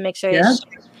routines to make sure it's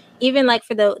even like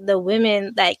for the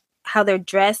women, like how they're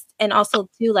dressed, and also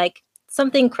too, like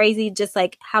something crazy, just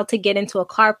like how to get into a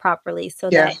car properly so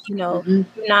that, you know,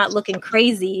 you're not looking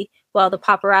crazy while the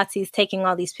paparazzi is taking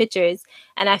all these pictures.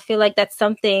 And I feel like that's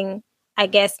something, I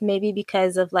guess maybe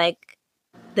because of like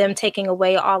them taking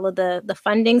away all of the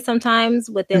funding sometimes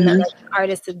within the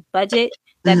artist's budget,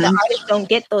 that the artists don't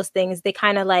get those things. They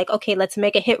kind of like, okay, let's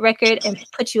make a hit record and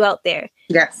put you out there.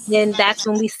 Then that's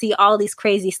when we see all these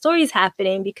crazy stories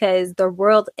happening, because the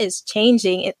world is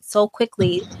changing so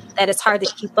quickly that it's hard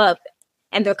to keep up,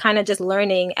 and they're kind of just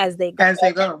learning as they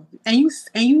go. And you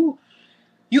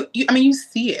I mean, you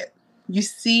see it. You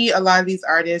see a lot of these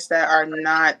artists that are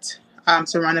not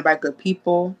surrounded by good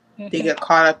people. They get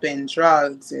caught up in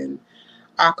drugs and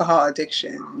alcohol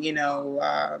addiction, you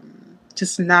know,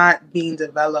 just not being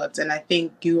developed. And I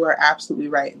think you are absolutely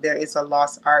right. There is a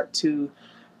lost art to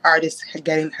artists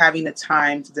having the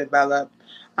time to develop.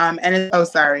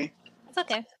 Sorry. It's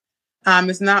okay.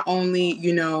 It's not only,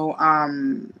 you know,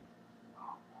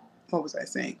 what was I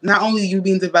saying? Not only you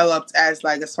being developed as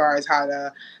like, as far as how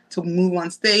to move on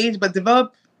stage, but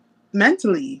develop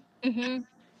mentally.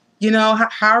 You know,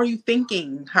 how are you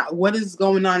thinking? What is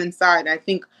going on inside? I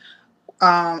think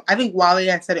I think Wale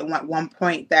had said at one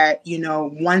point that, you know,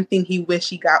 one thing he wished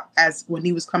he got as when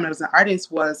he was coming up as an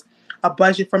artist was a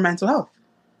budget for mental health.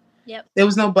 Yep. There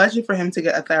was no budget for him to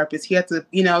get a therapist. He had to,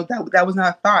 you know, that was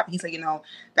not a thought. He's like, you know,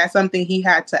 that's something he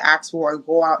had to ask for or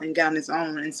go out and get on his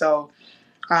own. And so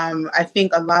I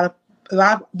think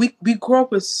we grow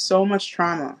up with so much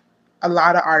trauma. A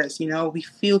lot of artists, you know, we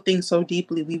feel things so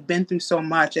deeply. We've been through so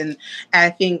much, and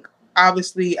I think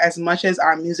obviously as much as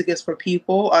our music is for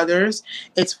people, others,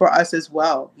 it's for us as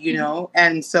well, you know.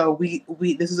 And so we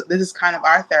this is kind of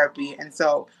our therapy, and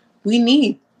so we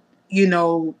need, you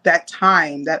know, that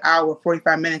time, that hour,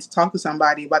 45 minutes to talk to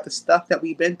somebody about the stuff that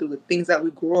we've been through, the things that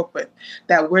we grew up with,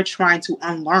 that we're trying to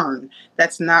unlearn.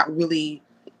 That's not really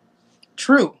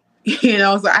true. You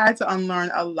know, so I had to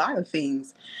unlearn a lot of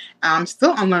things. I'm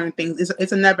still unlearning things.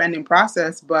 It's a never ending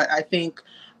process, but I think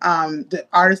the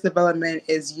artist development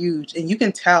is huge, and you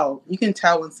can tell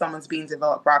when someone's being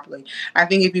developed properly. I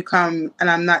think if you come, and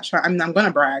I'm not trying, I'm going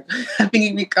to brag. I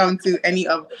think if you come to any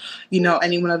of, you know,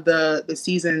 any one of the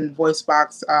seasoned voice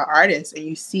box artists, and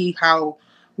you see how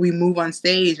we move on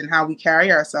stage and how we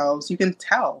carry ourselves, you can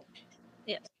tell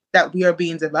that we are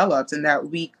being developed, and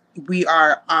that we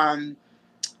are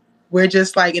we're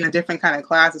just like in a different kind of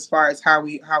class as far as how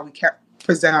we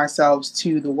present ourselves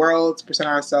to the world, to present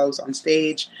ourselves on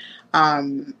stage.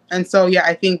 And so, yeah,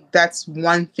 I think that's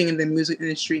one thing the music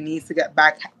industry needs to get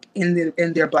back in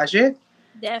their budget.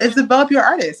 Definitely. Is develop your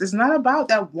artists. It's not about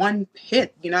that one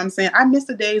hit. You know what I'm saying? I miss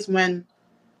the days when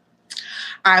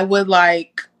I would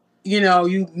like, you know,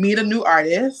 you meet a new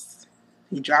artist,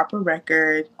 you drop a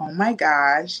record. Oh my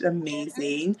gosh,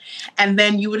 amazing. And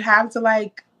then you would have to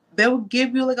like, they'll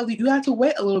give you like you have to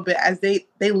wait a little bit as they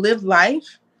live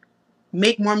life,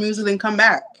 make more music, and come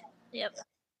back. Yep.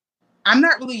 I'm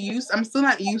still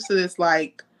not used to this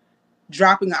like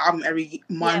dropping an album every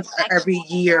month, every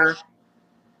year.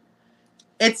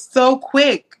 It's so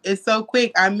quick. It's so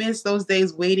quick. I miss those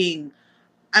days waiting.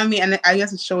 I mean, and I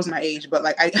guess it shows my age, but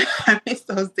like I miss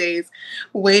those days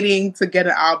waiting to get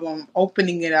an album,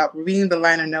 opening it up, reading the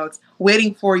liner notes,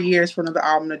 waiting 4 years for another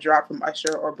album to drop from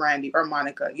Usher or Brandy or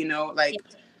Monica, you know, like,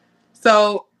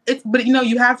 so it's, but you know,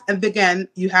 you have to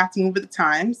move with the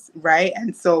times, right?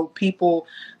 And so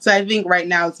I think right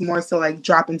now it's more so like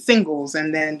dropping singles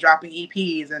and then dropping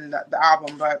EPs and the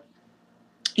album, but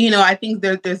you know, I think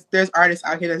there's artists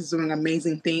out here that's doing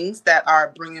amazing things that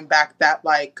are bringing back that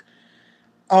like,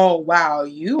 oh wow,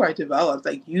 you are developed.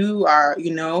 Like you are,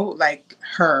 you know, like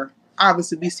her.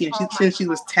 Obviously, we've seen since she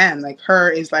was 10. Like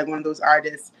her is like one of those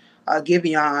artists.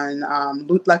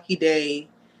 Giveon, Lucky Day,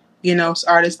 you know,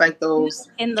 artists like those.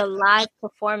 In the live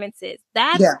performances,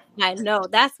 I know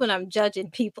that's when I'm judging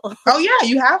people. Oh yeah,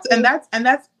 you have to, and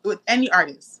that's with any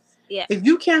artist. Yeah. If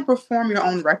you can't perform your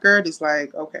own record, it's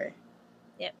like okay.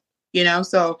 Yep. You know,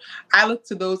 so I look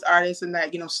to those artists and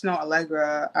that, you know, Snow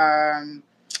Allegra.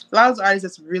 A lot of those artists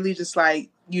that's really just like,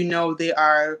 you know, they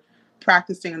are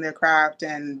practicing their craft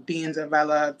and being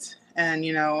developed, and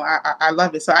you know, I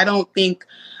love it. So I don't think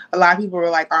a lot of people are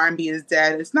like R&B is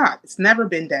dead. It's not. It's never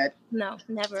been dead. No,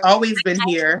 never. It's always been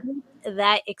here.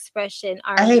 That expression,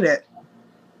 R&B. I hate it.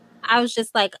 I was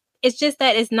just like, it's just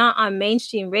that it's not on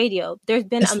mainstream radio. There's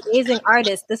been amazing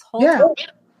artists this whole time.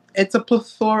 It's a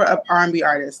plethora of R&B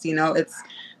artists. You know,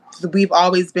 we've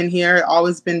always been here,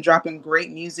 always been dropping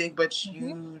great music, but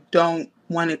you don't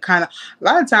want to a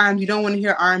lot of times you don't want to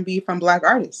hear R&B from Black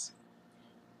artists.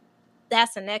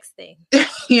 That's the next thing.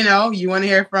 You know, you want to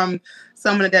hear from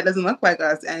someone that doesn't look like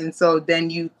us. And so then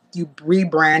you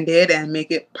rebrand it and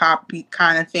make it pop beat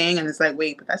kind of thing. And it's like,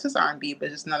 wait, but that's just R&B, but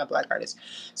it's not a Black artist.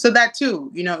 So that too,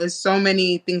 you know, there's so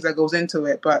many things that goes into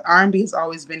it, but R&B has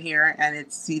always been here, and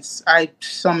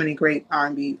so many great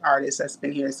R&B artists that's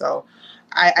been here. So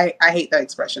I hate that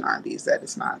expression R&B is that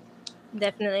it's not.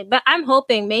 Definitely. But I'm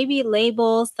hoping maybe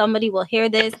labels, somebody will hear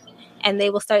this and they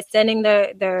will start sending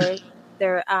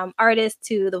their artists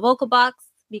to the vocal box.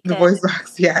 Because the voice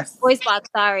box, yes. Voice box,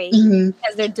 sorry.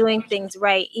 Because they're doing things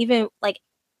right. Even like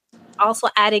also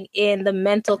adding in the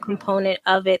mental component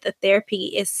of it. The therapy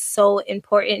is so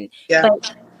important. Yeah.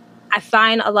 But I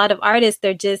find a lot of artists,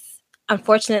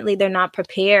 unfortunately, they're not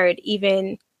prepared.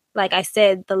 Even like I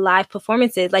said, the live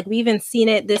performances, like we even seen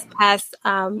it this past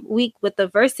week with the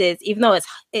Verses, even though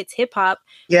it's hip hop.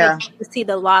 Yeah. You see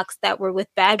the locks that were with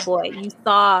Bad Boy. You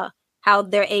saw how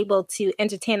they're able to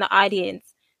entertain the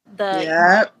audience.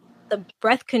 The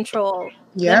breath control,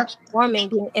 performing,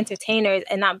 being entertainers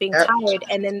and not being tired,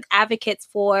 and then advocates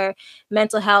for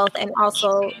mental health and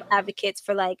also advocates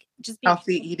for like just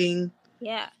healthy eating.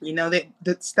 Yeah. You know,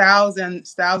 the Styles and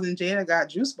Jada got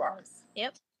juice bars.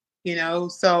 Yep.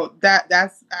 So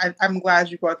I'm glad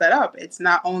you brought that up. It's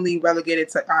not only relegated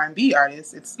to R&B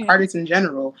artists, it's Mhm. artists in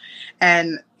general.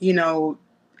 And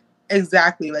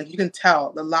exactly, like you can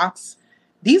tell the locks.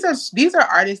 These are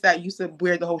artists that used to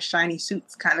wear the whole shiny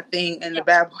suits kind of thing and the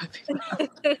bad boy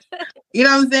thing. You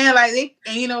know what I'm saying? Like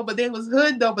but they was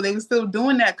hood though, but they was still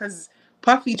doing that because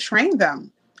Puffy trained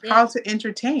them Yeah. how to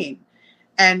entertain.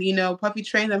 And Puffy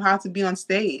trained them how to be on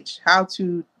stage, how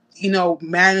to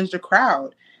manage the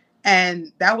crowd.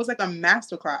 And that was like a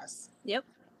master class. Yep.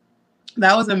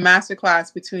 That was a master class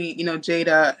between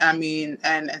Jada, I mean,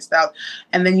 and Styles.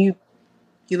 And then you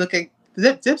look at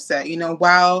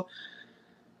Dipset,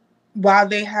 while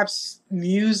they have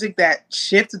music that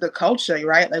shifted the culture,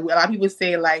 right? Like a lot of people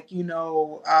say, like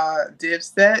Dipset,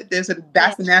 Yeah.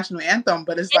 that's the national anthem,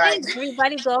 but it's It like is.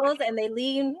 Everybody goes and they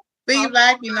lean. things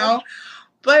like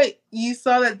but you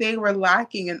saw that they were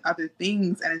lacking in other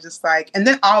things, and it's just like, and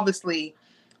then obviously,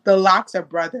 the Locks are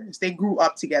brothers. They grew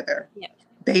up together. Yeah.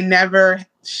 They never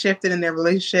shifted in their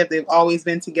relationship. They've always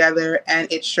been together, and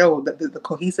it showed the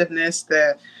cohesiveness.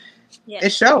 Yeah. It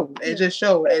showed. It just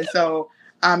showed. And so,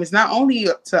 it's not only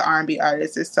to R&B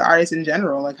artists; it's to artists in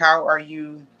general. Like, how are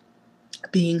you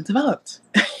being developed?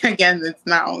 Again, it's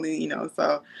not only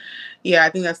So, yeah,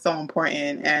 I think that's so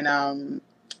important, and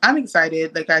I'm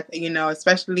excited. Like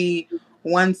especially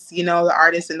once the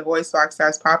artist in the voice box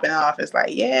starts popping off, it's like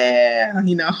So I'm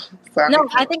No, I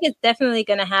excited. think it's definitely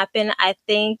going to happen. I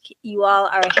think you all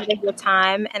are ahead of your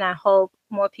time, and I hope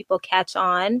more people catch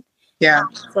on Yeah.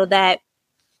 so that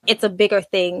it's a bigger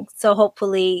thing. So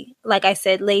hopefully, like I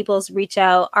said, labels reach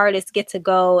out, artists get to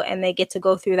go, and they get to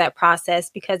go through that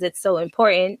process because it's so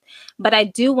important. But I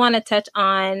do want to touch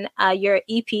on your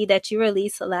EP that you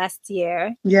released last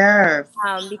year Yes.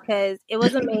 because it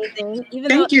was amazing. Even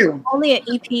though Thank you. only an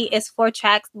EP is 4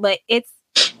 tracks, but it's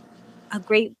a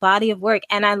great body of work.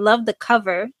 And I love the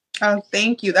cover. Oh,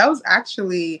 thank you. That was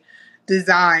actually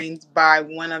designed by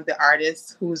one of the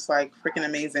artists who's like freaking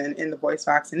amazing in the voice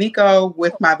box, and Nico,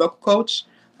 with my vocal coach,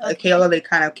 Okay. Kayla. They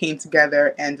kind of came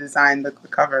together and designed the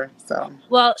cover. So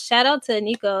Well, shout out to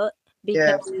Nico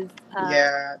because yes,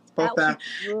 yeah, both that of was them.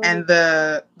 really And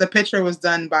the picture was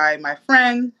done by my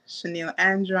friend Chanel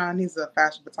Andron. He's a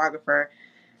fashion photographer.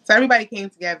 So everybody came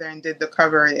together and did the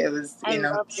cover. It was, I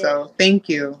loved it. so thank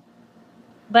you.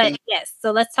 But Thank yes,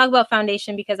 so let's talk about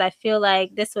Foundation because I feel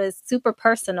like this was super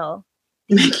personal.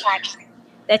 you. These tracks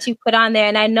that you put on there,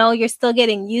 and I know you're still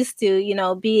getting used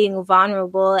to, being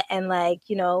vulnerable and like,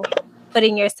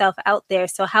 putting yourself out there.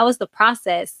 So how was the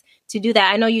process to do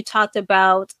that? I know you talked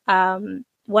about one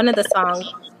of the songs,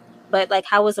 but like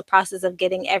how was the process of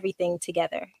getting everything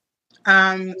together?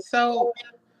 So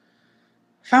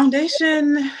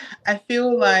Foundation, I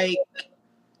feel like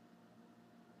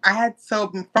I had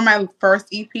from my first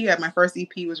EP. My first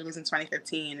EP was released in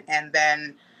 2015, and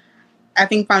then I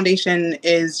think Foundation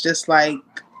is just like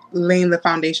laying the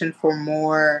foundation for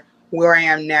more where I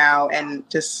am now, and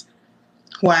just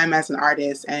who I am as an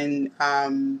artist, and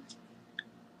where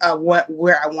I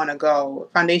want to go.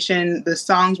 Foundation, the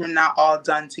songs were not all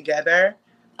done together.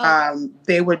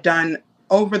 They were done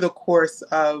over the course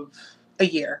of a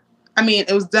year. I mean,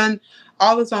 it was done.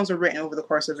 All the songs were written over the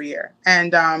course of a year,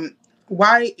 and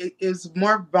why it is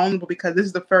more vulnerable because this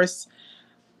is the first.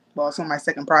 Well, it's one of my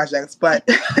second projects, but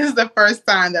this is the first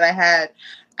time that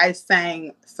I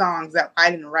sang songs that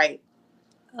I didn't write.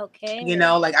 Okay.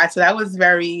 So that was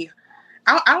very.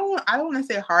 I don't want to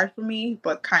say hard for me,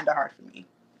 but kind of hard for me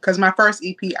because my first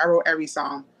EP, I wrote every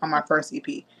song on my first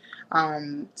EP.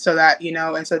 So that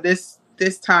and so this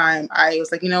time I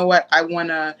was like, you know what, I want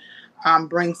to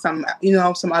bring some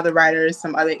other writers,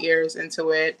 some other ears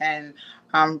into it, and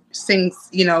sing.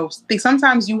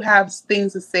 Sometimes you have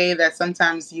things to say that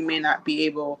sometimes you may not be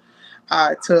able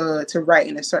to write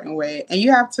in a certain way, and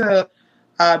you have to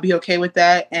be okay with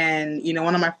that. And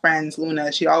one of my friends,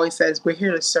 Luna, she always says, "We're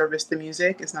here to service the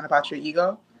music. It's not about your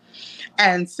ego."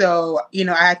 And so,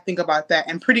 I had to think about that.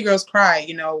 And "Pretty Girls Cry,"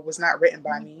 was not written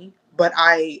by me, but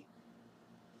I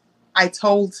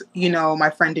told my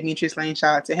friend Demetrius Lane,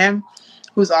 shout out to him,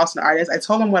 who's also an artist. I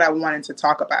told him what I wanted to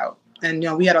talk about, and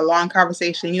we had a long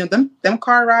conversation. Them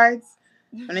car rides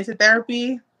when they said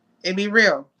therapy, it'd be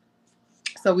real.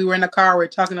 So we were in the car. I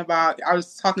was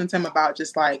talking to him about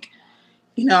just like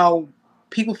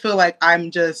people feel like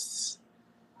I'm just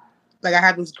like I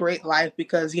have this great life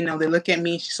because they look at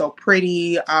me, she's so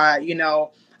pretty.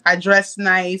 I dress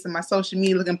nice and my social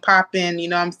media looking popping. You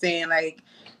know what I'm saying? Like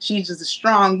she's just a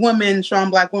strong woman,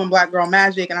 strong black woman, black girl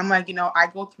magic. And I'm like, I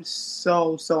go through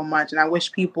so much, and I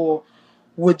wish people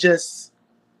would just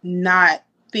not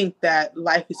think that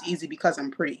life is easy because I'm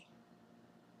pretty.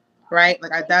 right?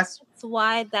 Like that's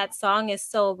why that song is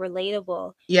so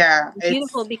relatable. yeah,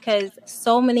 Beautiful it's because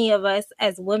so many of us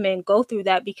as women go through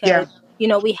that because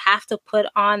yeah, we have to put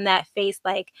on that face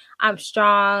like I'm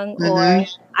strong, or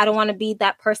mm-hmm, I don't want to be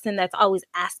that person that's always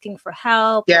asking for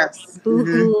help or yes, mm-hmm,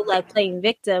 boohoo, like playing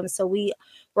victim. So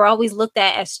we're always looked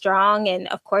at as strong, and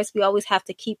of course we always have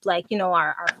to keep like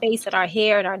our face and our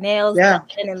hair and our nails done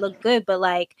yeah, and look good, but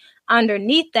like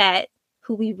underneath that,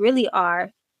 who we really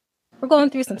are, we're going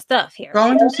through some stuff here.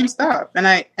 going through some stuff. And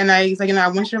I was like, I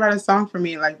want you to write a song for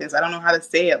me like this. I don't know how to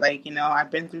say it. Like,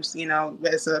 I've been through,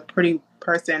 as a pretty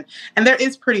person, and there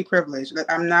is pretty privilege.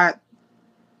 Like, I'm not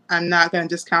going to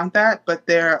discount that, but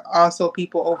there are also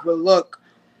people overlook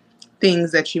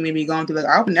things that you may be going through. Like,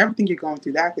 I would never think you're going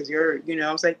through that because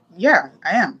I was like, yeah,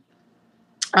 I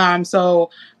am.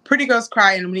 So Pretty Girls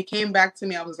Cry, and when he came back to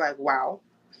me, I was like, wow,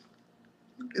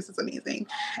 this is amazing.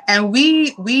 And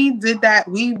we did that.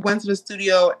 We went to the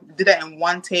studio, did that in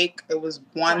one take. It was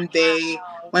one day.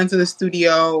 Went to the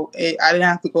studio. I didn't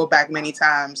have to go back many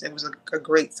times. It was a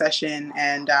great session,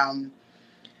 and um,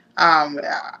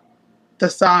 the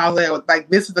song I was like,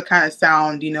 this is the kind of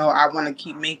sound I want to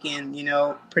keep making.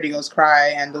 Pretty Girls Cry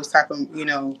and those type of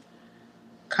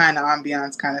kind of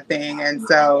ambiance kind of thing. And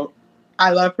so I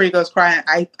love Pretty Girls Cry. And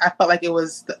I felt like it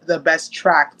was the best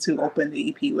track to open the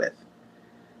EP with.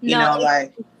 No,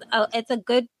 Like it's a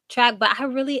good track, but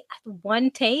one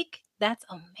take, that's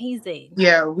amazing.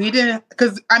 yeah, we didn't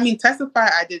because Testify.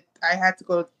 I did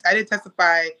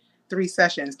Testify 3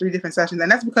 different sessions,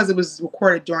 and that's because it was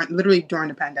recorded literally during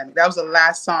the pandemic. That was the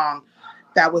last song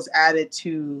that was added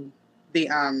to the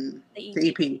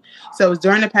EP. So it was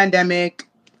during the pandemic,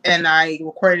 and I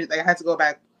recorded it. Like I had to go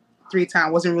back 3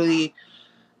 times. Wasn't really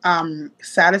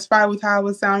satisfied with how it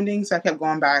was sounding, so I kept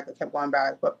going back.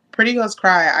 But Pretty Girls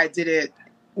Cry, I did it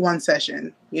one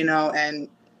session, and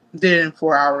did it in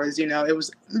 4 hours. It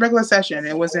was a regular session.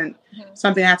 It wasn't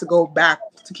something I had to go back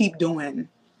to keep doing.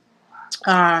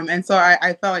 And so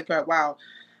I felt like, wow,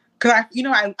 because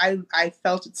I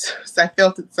felt it. I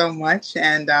felt it so much,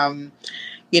 and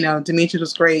Demetrius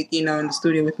was great, in the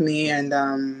studio with me,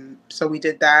 and so we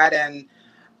did that, and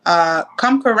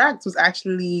Come Correct was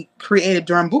actually created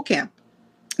during boot camp.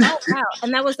 Oh wow!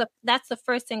 And that's the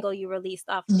first single you released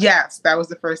off of. Yes, that was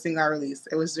the first thing I released.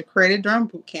 It was created during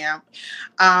boot camp.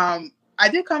 I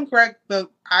did Come Correct,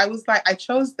 but I was like, I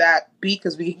chose that beat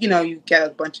because you get a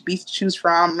bunch of beats to choose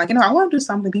from. Like, I want to do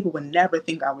something people would never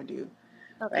think I would do.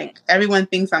 Okay. Like, everyone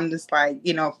thinks I'm just like,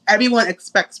 everyone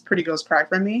expects Pretty Girls Cry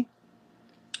from me.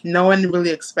 No one really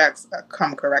expects a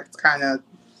Come Correct kind of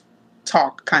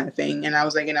talk kind of thing. And I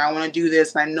was like, I want to do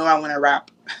this, and I know I want to rap.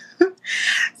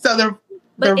 So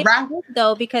But it's good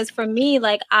though, because for me,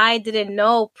 like, I didn't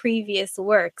know previous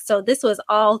work. So this was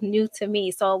all new to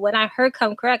me. So when I heard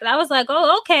Come Correct, I was like,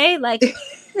 oh, okay. Like,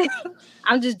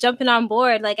 I'm just jumping on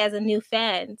board, like, as a new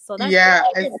fan. So that's I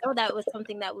didn't know that was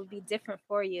something that would be different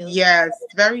for you. Yes,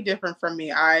 very different from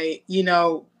me. First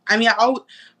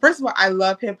of all, I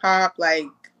love hip hop. Like,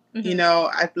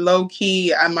 I low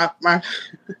key, my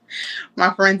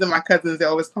friends and my cousins, they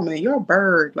always call me, you're a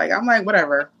bird. Like, I'm like,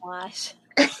 whatever. Gosh.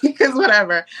 Because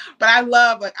whatever. But I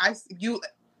love,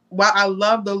 while I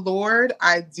love the Lord,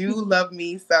 I do love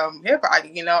me some hip hop.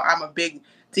 I'm a big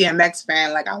DMX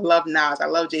fan. Like, I love Nas, I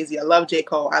love Jay-Z, I love J.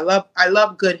 Cole. I love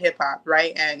good hip hop,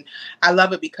 right? And I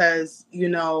love it because,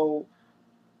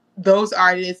 those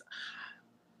artists,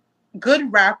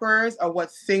 good rappers are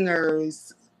what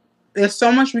singers. There's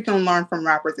so much we can learn from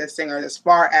rappers as singers as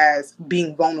far as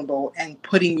being vulnerable and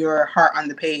putting your heart on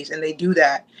the page, and they do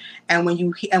that. And when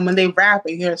they rap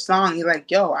and you hear a song, you're like,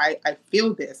 yo, I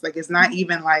feel this. Like, it's not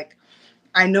even like,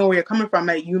 I know where you're coming from.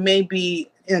 Like, you may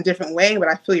be in a different way, but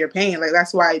I feel your pain. Like,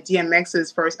 that's why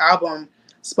DMX's first album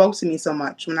spoke to me so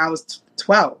much when I was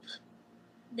 12.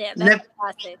 Yeah, that's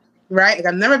classic. Right? Like,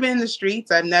 I've never been in the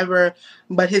streets.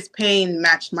 But his pain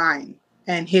matched mine.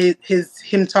 And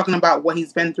him talking about what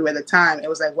he's been through at the time, it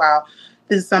was like, wow,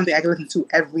 this is something I can listen to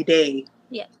every day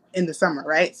in the summer,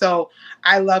 right? So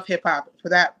I love hip hop for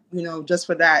that, just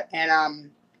for that. And I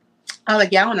was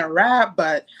like, yeah, I want to rap,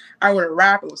 but I would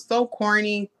rap. It was so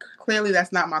corny. Clearly,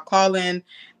 that's not my calling.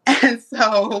 And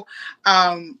so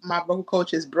my vocal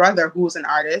coach's brother, who's an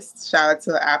artist, shout out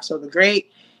to Absol the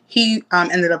Great, he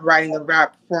ended up writing the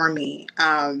rap for me.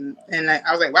 And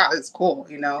I was like, wow, this is cool,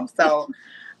 So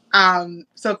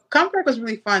so Come Correct was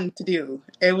really fun to do.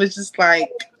 It was just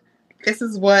like, this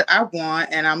is what I want,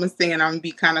 and I'm gonna sing, and I'm gonna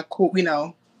be kind of cool,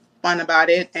 fun about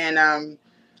it. And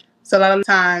so a lot of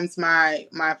times my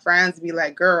friends be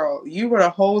like, girl, you wrote a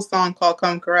whole song called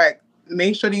Come Correct.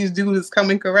 make sure these dudes is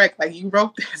coming correct. Like, you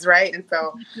wrote this, right? And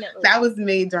so Definitely. that was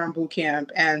made during boot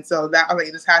camp. And so that, I was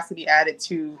like, this has to be added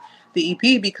to the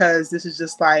EP because this is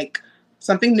just like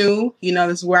something new. You know,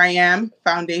 this is where I am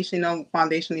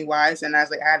foundationally wise. And I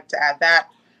was like, I had to add that.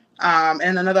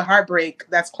 And another heartbreak,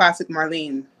 that's classic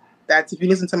Marlene. That's, if you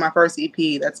listen to my first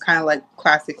EP, that's kind of like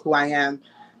classic who I am.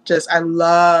 Just, I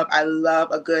love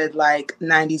a good like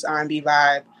 90s R&B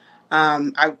vibe.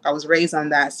 I was raised on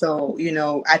that. So, you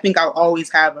know, I think I'll always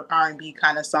have an R&B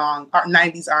kind of song,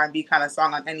 90s R&B kind of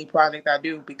song on any project I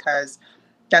do because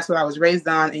that's what I was raised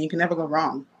on and you can never go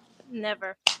wrong.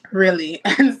 Never. Really.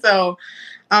 And so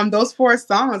those four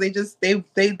songs,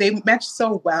 they matched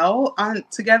so well on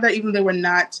together, even though they were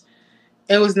not,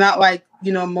 it was not like,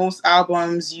 you know, most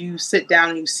albums you sit down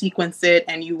and you sequence it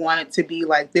and you want it to be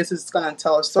like, this is going to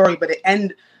tell a story, but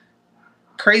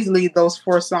crazily, those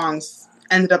four songs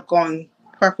ended up going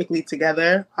perfectly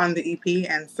together on the EP.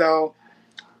 And so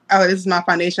this is my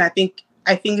foundation. I think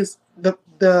it's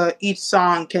the each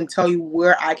song can tell you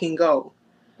where I can go.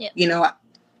 Yep. You know,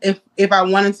 if I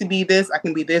wanted to be this, I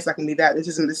can be this, I can be that. This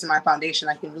is my foundation.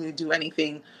 I can really do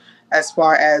anything as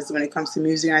far as when it comes to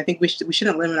music. And I think we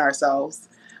shouldn't limit ourselves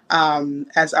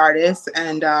as artists.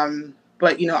 And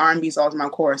but you know, R&B is always my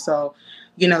core. So,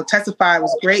 you know, Testify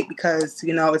was great because,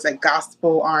 you know, it's like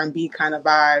gospel R&B kind of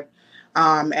vibe.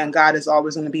 And God is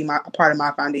always going to be a part of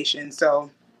my foundation. So,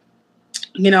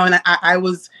 you know, and I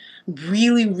was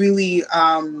really, really,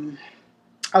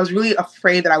 I was really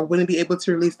afraid that I wouldn't be able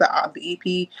to release the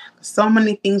EP. So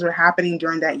many things were happening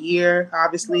during that year,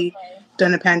 obviously. Okay.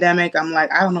 During the pandemic, I'm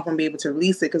like, I don't know if I'm going to be able to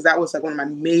release it because that was like one of my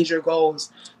major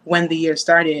goals when the year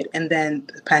started. And then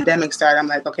the pandemic started. I'm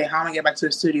like, okay, how am I going to get back to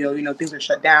the studio? You know, things were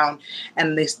shut down.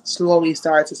 And they slowly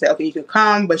started to say, okay, you can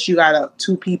come, but you got to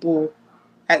 2 people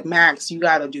at max. You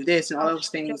got to do this and all those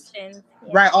things. Yeah.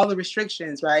 Right, all the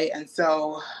restrictions, right? And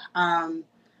so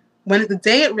when the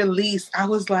day it released, I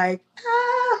was like,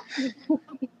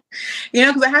 you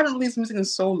know, because I haven't released music in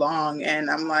so long.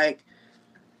 And I'm like,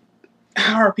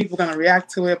 how are people going to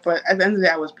react to it? But at the end of the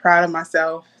day, I was proud of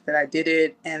myself that I did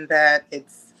it and that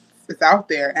it's out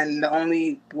there. And the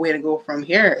only way to go from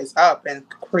here is up and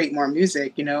create more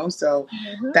music, you know? So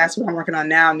that's what I'm working on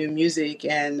now, new music.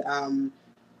 And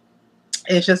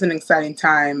it's just an exciting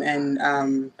time.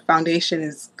 And Foundation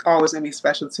is always going to be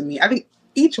special to me. I think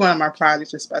each one of my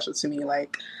projects is special to me.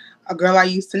 Like A Girl I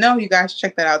Used to Know, you guys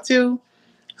check that out too.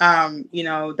 You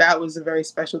know, that was a very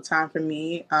special time for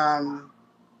me.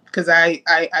 Because I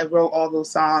wrote all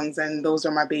those songs and those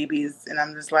are my babies. And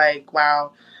I'm just like,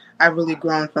 wow, I've really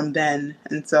grown from then.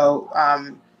 And so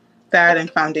that and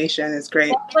Foundation is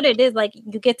great. That's what it is. Like,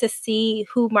 you get to see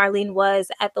who Marlene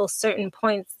was at those certain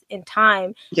points in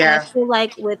time. Yeah. And I feel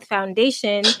like with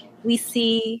Foundation, we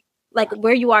see like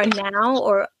where you are now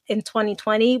or in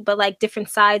 2020, but like different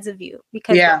sides of you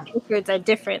because the records are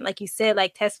different. Like you said,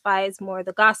 like Testify is more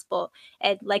the gospel.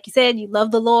 And like you said, you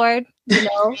love the Lord, you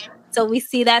know? So we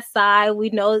see that side. We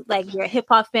know like you're a hip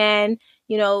hop fan,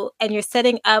 you know, and you're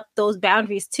setting up those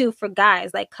boundaries too for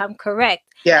guys, like Come Correct.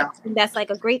 Yeah. And that's like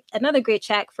another great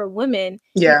track for women.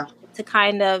 Yeah. To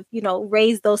kind of, you know,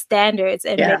 raise those standards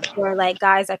and make sure like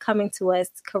guys are coming to us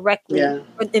correctly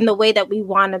in the way that we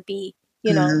want to be,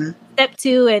 you know, stepped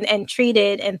to and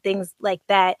treated and things like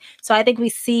that. So I think we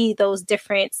see those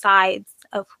different sides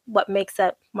of what makes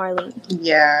up Marlene.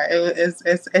 Yeah,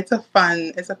 it's a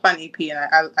fun EP,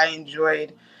 and I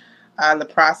enjoyed the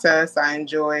process. I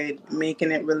enjoyed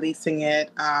making it, releasing it.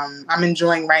 I'm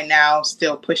enjoying right now,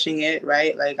 still pushing it.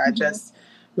 Right, like I just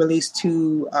released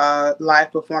 2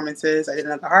 live performances. I did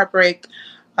another Heartbreak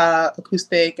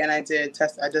acoustic, and I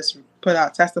just put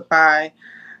out Testify.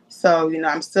 So, you know,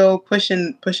 I'm still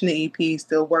pushing the EP,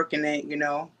 still working it, you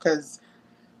know, because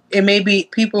it may be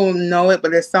people know it,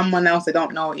 but there's someone else that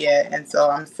don't know it yet. And so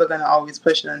I'm still going to always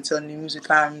push it until new music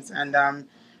comes. And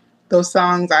those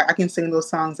songs, I can sing those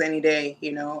songs any day,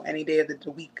 you know, any day of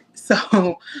the week.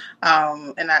 So,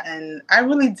 and I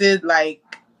really did like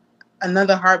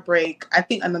Another Heartbreak. I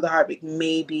think Another Heartbreak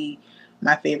may be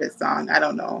my favorite song. I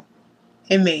don't know.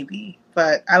 It may be,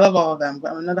 but I love all of them.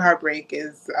 But Another Heartbreak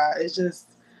is just,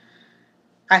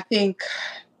 I think,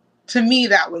 to me,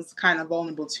 that was kind of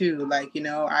vulnerable too. Like, you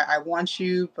know, I want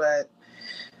you, but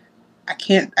I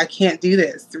can't do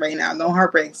this right now. No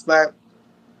heartbreaks, but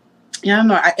yeah, I don't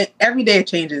know. Every day it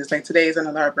changes. Like today is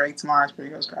another heartbreak, tomorrow's Pretty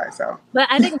Girls Cry. So, but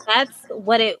I think that's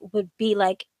what it would be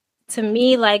like to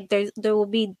me. Like there will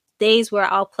be days where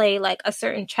I'll play like a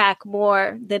certain track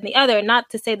more than the other. Not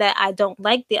to say that I don't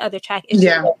like the other track. It's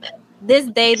just this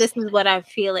day, this is what I'm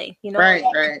feeling, Right,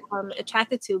 right.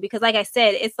 attracted to. Because like I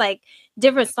said, it's like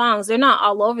different songs. They're not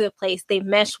all over the place. They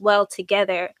mesh well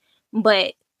together.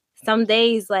 But some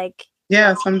days, like,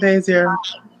 Yeah, some days you're,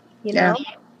 know,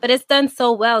 but it's done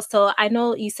so well. So I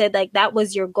know you said like that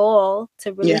was your goal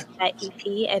to release that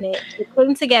EP, and it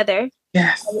came together.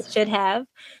 Yes. As it should have.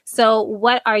 So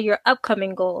what are your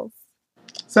upcoming goals?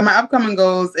 So my upcoming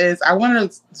goals is I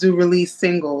want to do release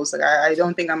singles. Like I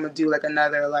don't think I'm gonna do like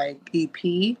another like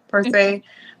EP per se.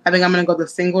 I think I'm gonna go the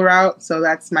single route. So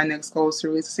that's my next goal, is to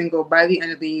release a single by the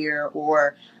end of the year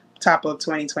or top of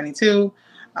 2022.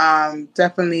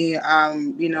 Definitely,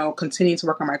 continue to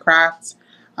work on my craft.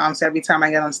 So every time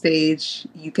I get on stage,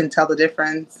 you can tell the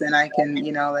difference, and I can,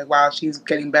 like, wow, she's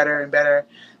getting better and better.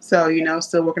 So,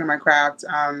 still working on my craft.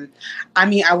 I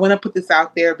want to put this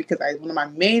out there because one of my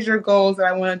major goals that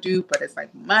I want to do, but it's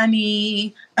like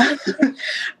money.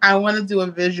 I want to do a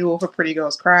visual for Pretty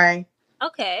Girls Cry.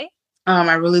 Okay.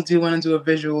 I really do want to do a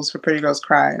visuals for Pretty Girls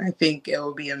Cry. I think it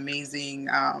will be amazing.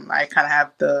 I kind of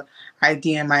have the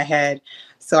idea in my head.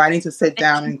 So I need to sit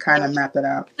down and kind of map it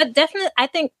out. But definitely, I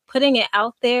think putting it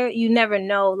out there, you never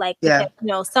know. Like,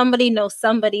 because, somebody knows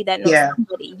somebody that knows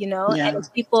somebody, and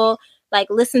if people like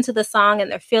listen to the song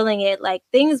and they're feeling it, like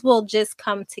things will just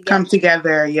come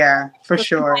together. Yeah, for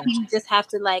sure. You just have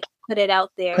to like put it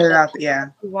out there. Put it out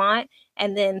there, you want,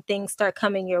 and then things start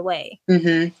coming your way.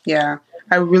 Mm-hmm. Yeah,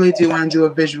 I really do want to do a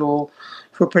visual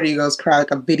for Pretty Girls Cry, like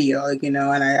a video, and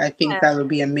I think that would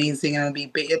be amazing, and it would be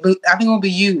big. I think it will be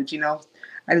huge.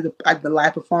 I did the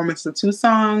live performance of 2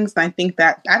 songs. And I think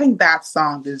that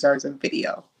song deserves a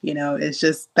video. It's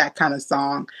just that kind of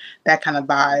song, that kind of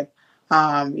vibe.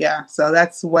 So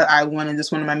that's what I wanted.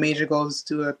 Just one of my major goals,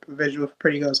 to do a visual for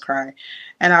Pretty Girls Cry.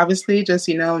 And obviously just,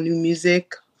 new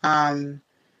music. I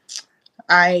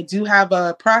do have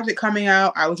a project coming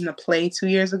out. I was in a play 2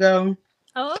 years ago.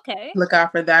 Oh, okay. Look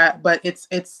out for that. But it's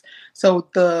so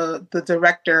the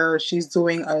director, she's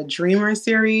doing a Dreamer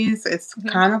series. It's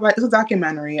kind of like, it's a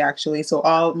documentary actually. So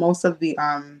most of the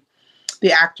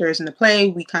actors in the play,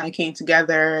 we kind of came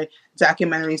together,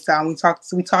 documentary style.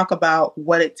 We talk about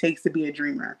what it takes to be a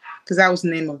dreamer, because that was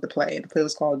the name of the play. The play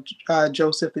was called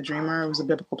Joseph the Dreamer. It was a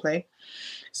biblical play.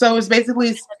 So it's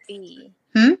basically.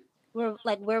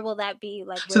 Where will that be?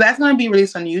 So that's going to be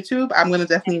released on YouTube. I'm going to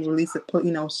definitely release it,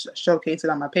 showcase it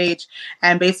on my page.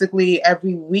 And basically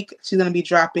every week she's going to be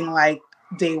dropping like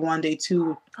day 1, day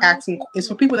 2, asking. It's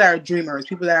for people that are dreamers,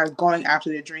 people that are going after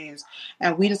their dreams.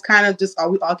 And we just kind of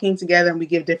we all came together and we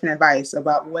give different advice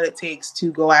about what it takes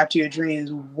to go after your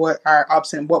dreams, what our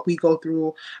ups and what we go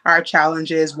through, our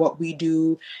challenges, what we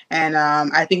do. And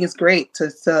I think it's great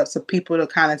to people to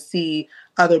kind of see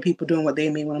other people doing what they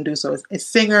may want to do. So it's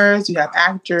singers, you have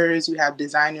actors, you have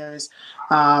designers,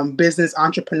 business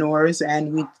entrepreneurs,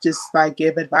 and we just like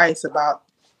give advice about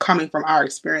coming from our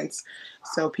experience.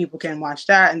 So people can watch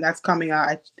that, and that's coming out,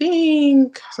 I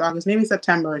think, so August, maybe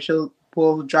September.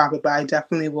 We'll drop it, but I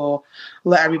definitely will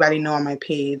let everybody know on my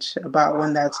page about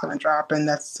when that's going to drop, and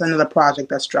that's another project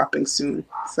that's dropping soon.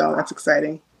 So that's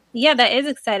exciting. Yeah, that is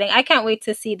exciting. I can't wait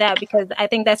to see that, because I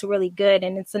think that's really good,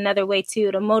 and it's another way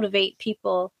too to motivate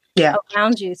people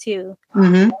around you too.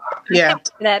 Mm-hmm. Yeah,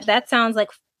 that sounds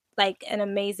like an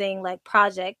amazing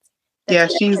project. Yeah,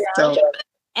 she's dope.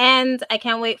 And I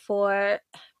can't wait for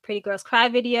Pretty Girls Cry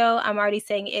video. I'm already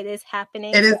saying it is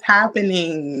happening. It is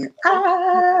happening.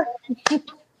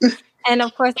 And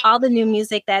of course, all the new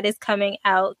music that is coming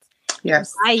out.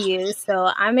 Yes. By you.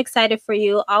 So I'm excited for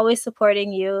you, always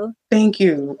supporting you. Thank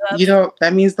you.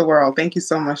 That means the world. Thank you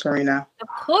so much, Lorena. Of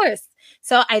course.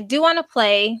 So I do want to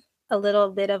play a little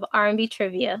bit of R&B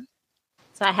trivia.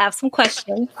 So I have some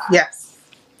questions. Yes.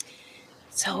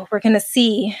 So we're going to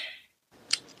see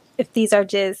if these are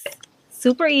just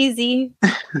super easy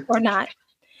or not.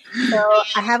 So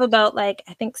I have about I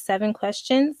think 7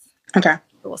 questions. Okay.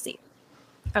 We'll see.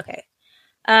 Okay.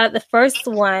 The first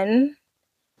one.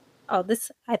 Oh,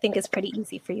 this I think is pretty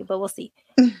easy for you, but we'll see.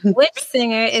 Which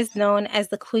singer is known as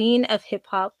the queen of hip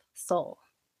hop soul?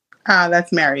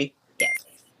 That's Mary. Yes.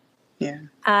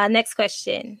 Yeah. Next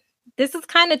question. This is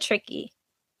kind of tricky.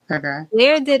 Okay.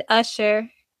 Where did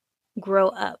Usher grow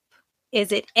up?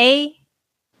 Is it A,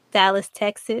 Dallas,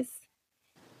 Texas,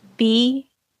 B,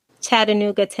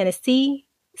 Chattanooga, Tennessee,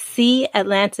 C,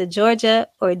 Atlanta, Georgia,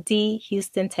 or D,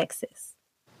 Houston, Texas?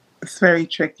 It's very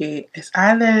tricky. It's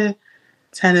either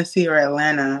Tennessee or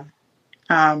Atlanta.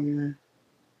 I'm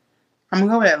gonna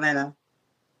go with Atlanta.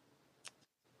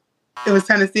 It was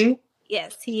Tennessee?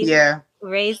 Yes, he was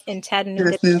raised in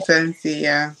Chattanooga, Tennessee,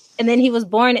 yeah. And then he was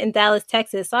born in Dallas,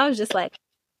 Texas. So I was just like,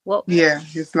 whoa. Yeah,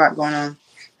 there's a lot going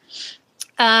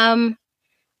on.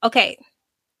 Okay,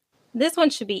 this one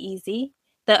should be easy.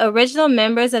 The original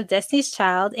members of Destiny's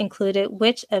Child included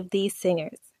which of these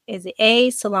singers? Is it A,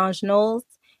 Solange Knowles,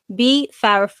 B,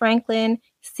 Farrah Franklin,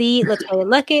 C, LaToya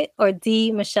Luckett, or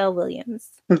D, Michelle Williams?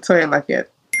 LaToya Luckett.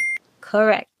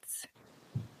 Correct.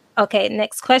 Okay,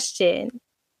 next question.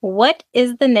 What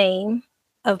is the name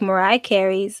of Mariah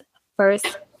Carey's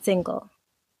first single?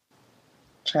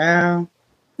 Child.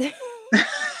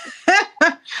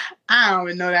 I don't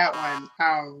even know that one.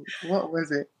 What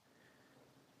was it?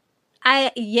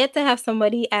 I yet to have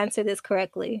somebody answer this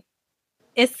correctly.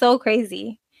 It's so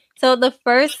crazy. So the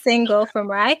first single from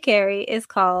Mariah Carey is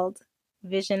called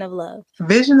Vision of Love.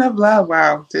 Vision of Love.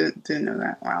 Wow. Didn't know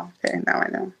that. Wow. Okay, now I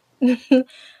know.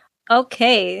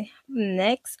 Okay,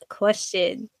 next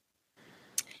question.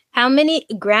 How many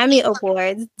Grammy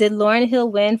Awards did Lauryn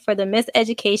Hill win for the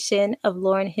Miseducation of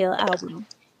Lauryn Hill album?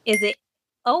 Is it...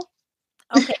 Oh,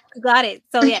 okay, you got it.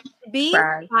 So yeah, B,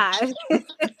 5.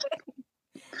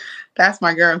 That's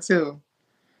my girl too.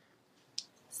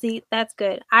 See, that's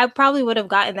good. I probably would have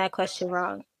gotten that question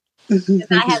wrong.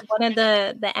 If I had one of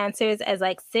the answers as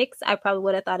like 6, I probably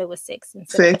would have thought it was 6.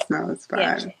 6? No, it's 5.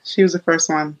 Yeah. She was the first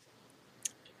one.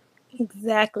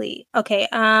 Exactly. Okay.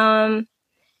 The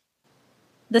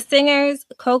singers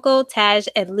Coco, Taj,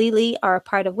 and Lily are a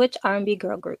part of which R&B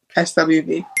girl group?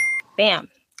 SWV. Bam.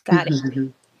 Got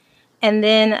it. And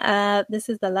then this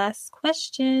is the last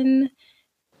question.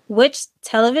 Which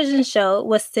television show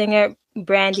was singer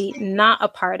Brandy not a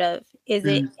part of? Is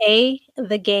it A,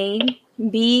 The Game,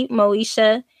 B,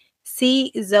 Moesha,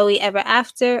 C, Zoe Ever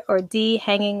After, or D,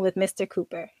 Hanging with Mr.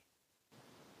 Cooper?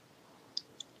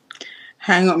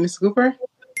 Hanging with Mr. Cooper?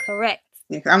 Correct.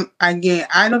 Yeah, I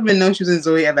don't even know she was in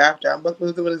Zoe Ever After. What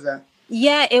is that?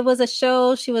 Yeah, it was a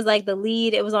show. She was like the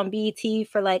lead. It was on BET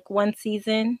for like 1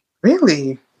 season.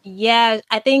 Really? Yeah,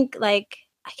 I think like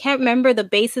I can't remember the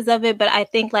basis of it, but I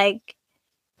think like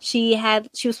she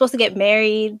was supposed to get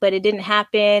married, but it didn't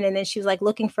happen, and then she was like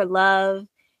looking for love,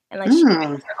 and like she had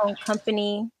her own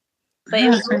company. But it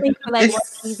was only for like 1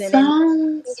 season,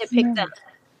 and it picked up.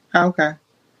 Okay.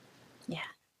 Yeah.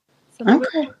 So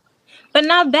okay. But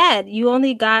not bad. You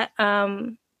only got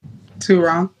 2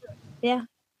 wrong. Yeah,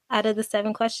 out of the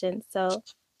 7 questions. So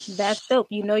that's dope.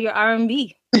 You know your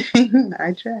R&B.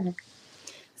 I try.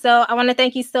 So I want to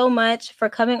thank you so much for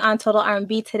coming on Total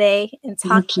R&B today and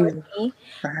talking with me.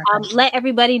 Let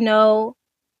everybody know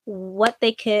where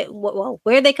they could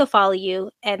follow you,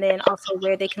 and then also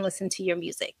where they can listen to your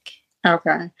music.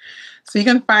 Okay. So you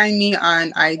can find me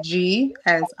on IG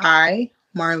as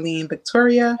Marlene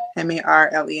Victoria,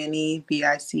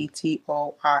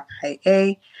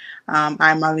 MarleneBictoria.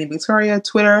 I'm Marlene Victoria.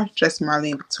 Twitter, just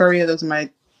Marlene Victoria. Those are my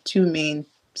 2 main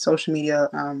social media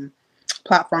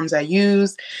platforms I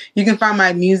use. You can find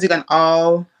my music on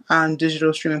all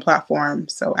digital streaming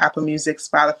platforms. So Apple Music,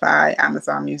 Spotify,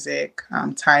 Amazon Music,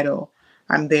 Tidal.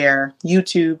 I'm there.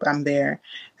 YouTube, I'm there.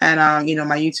 And,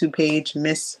 my YouTube page,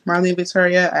 Miss Marlene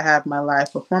Victoria, I have my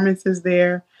live performances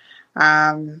there.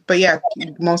 But yeah,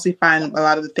 you mostly find a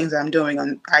lot of the things that I'm doing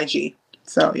on IG.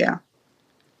 So yeah.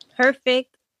 Perfect.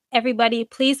 Everybody,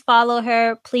 please follow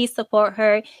her. Please support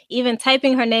her. Even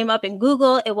typing her name up in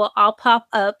Google, it will all pop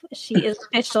up. She is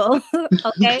official.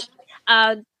 Okay.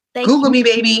 Google me,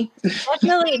 baby.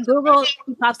 Definitely. Google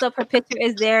pops up. Her picture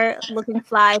is there looking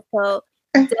fly. So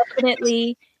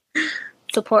definitely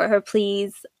support her,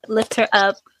 please. Lift her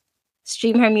up.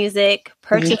 Stream her music.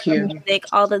 Purchase her music.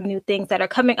 All the new things that are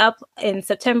coming up in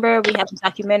September. We have a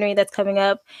documentary that's coming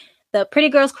up. The Pretty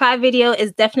Girls Cry video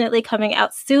is definitely coming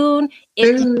out soon.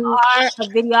 If you are a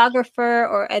videographer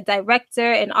or a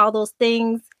director and all those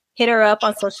things, hit her up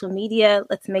on social media.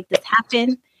 Let's make this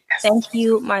happen. Yes. Thank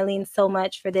you, Marlene, so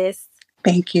much for this.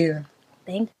 Thank you.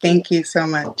 Thank you. Thank you so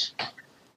much.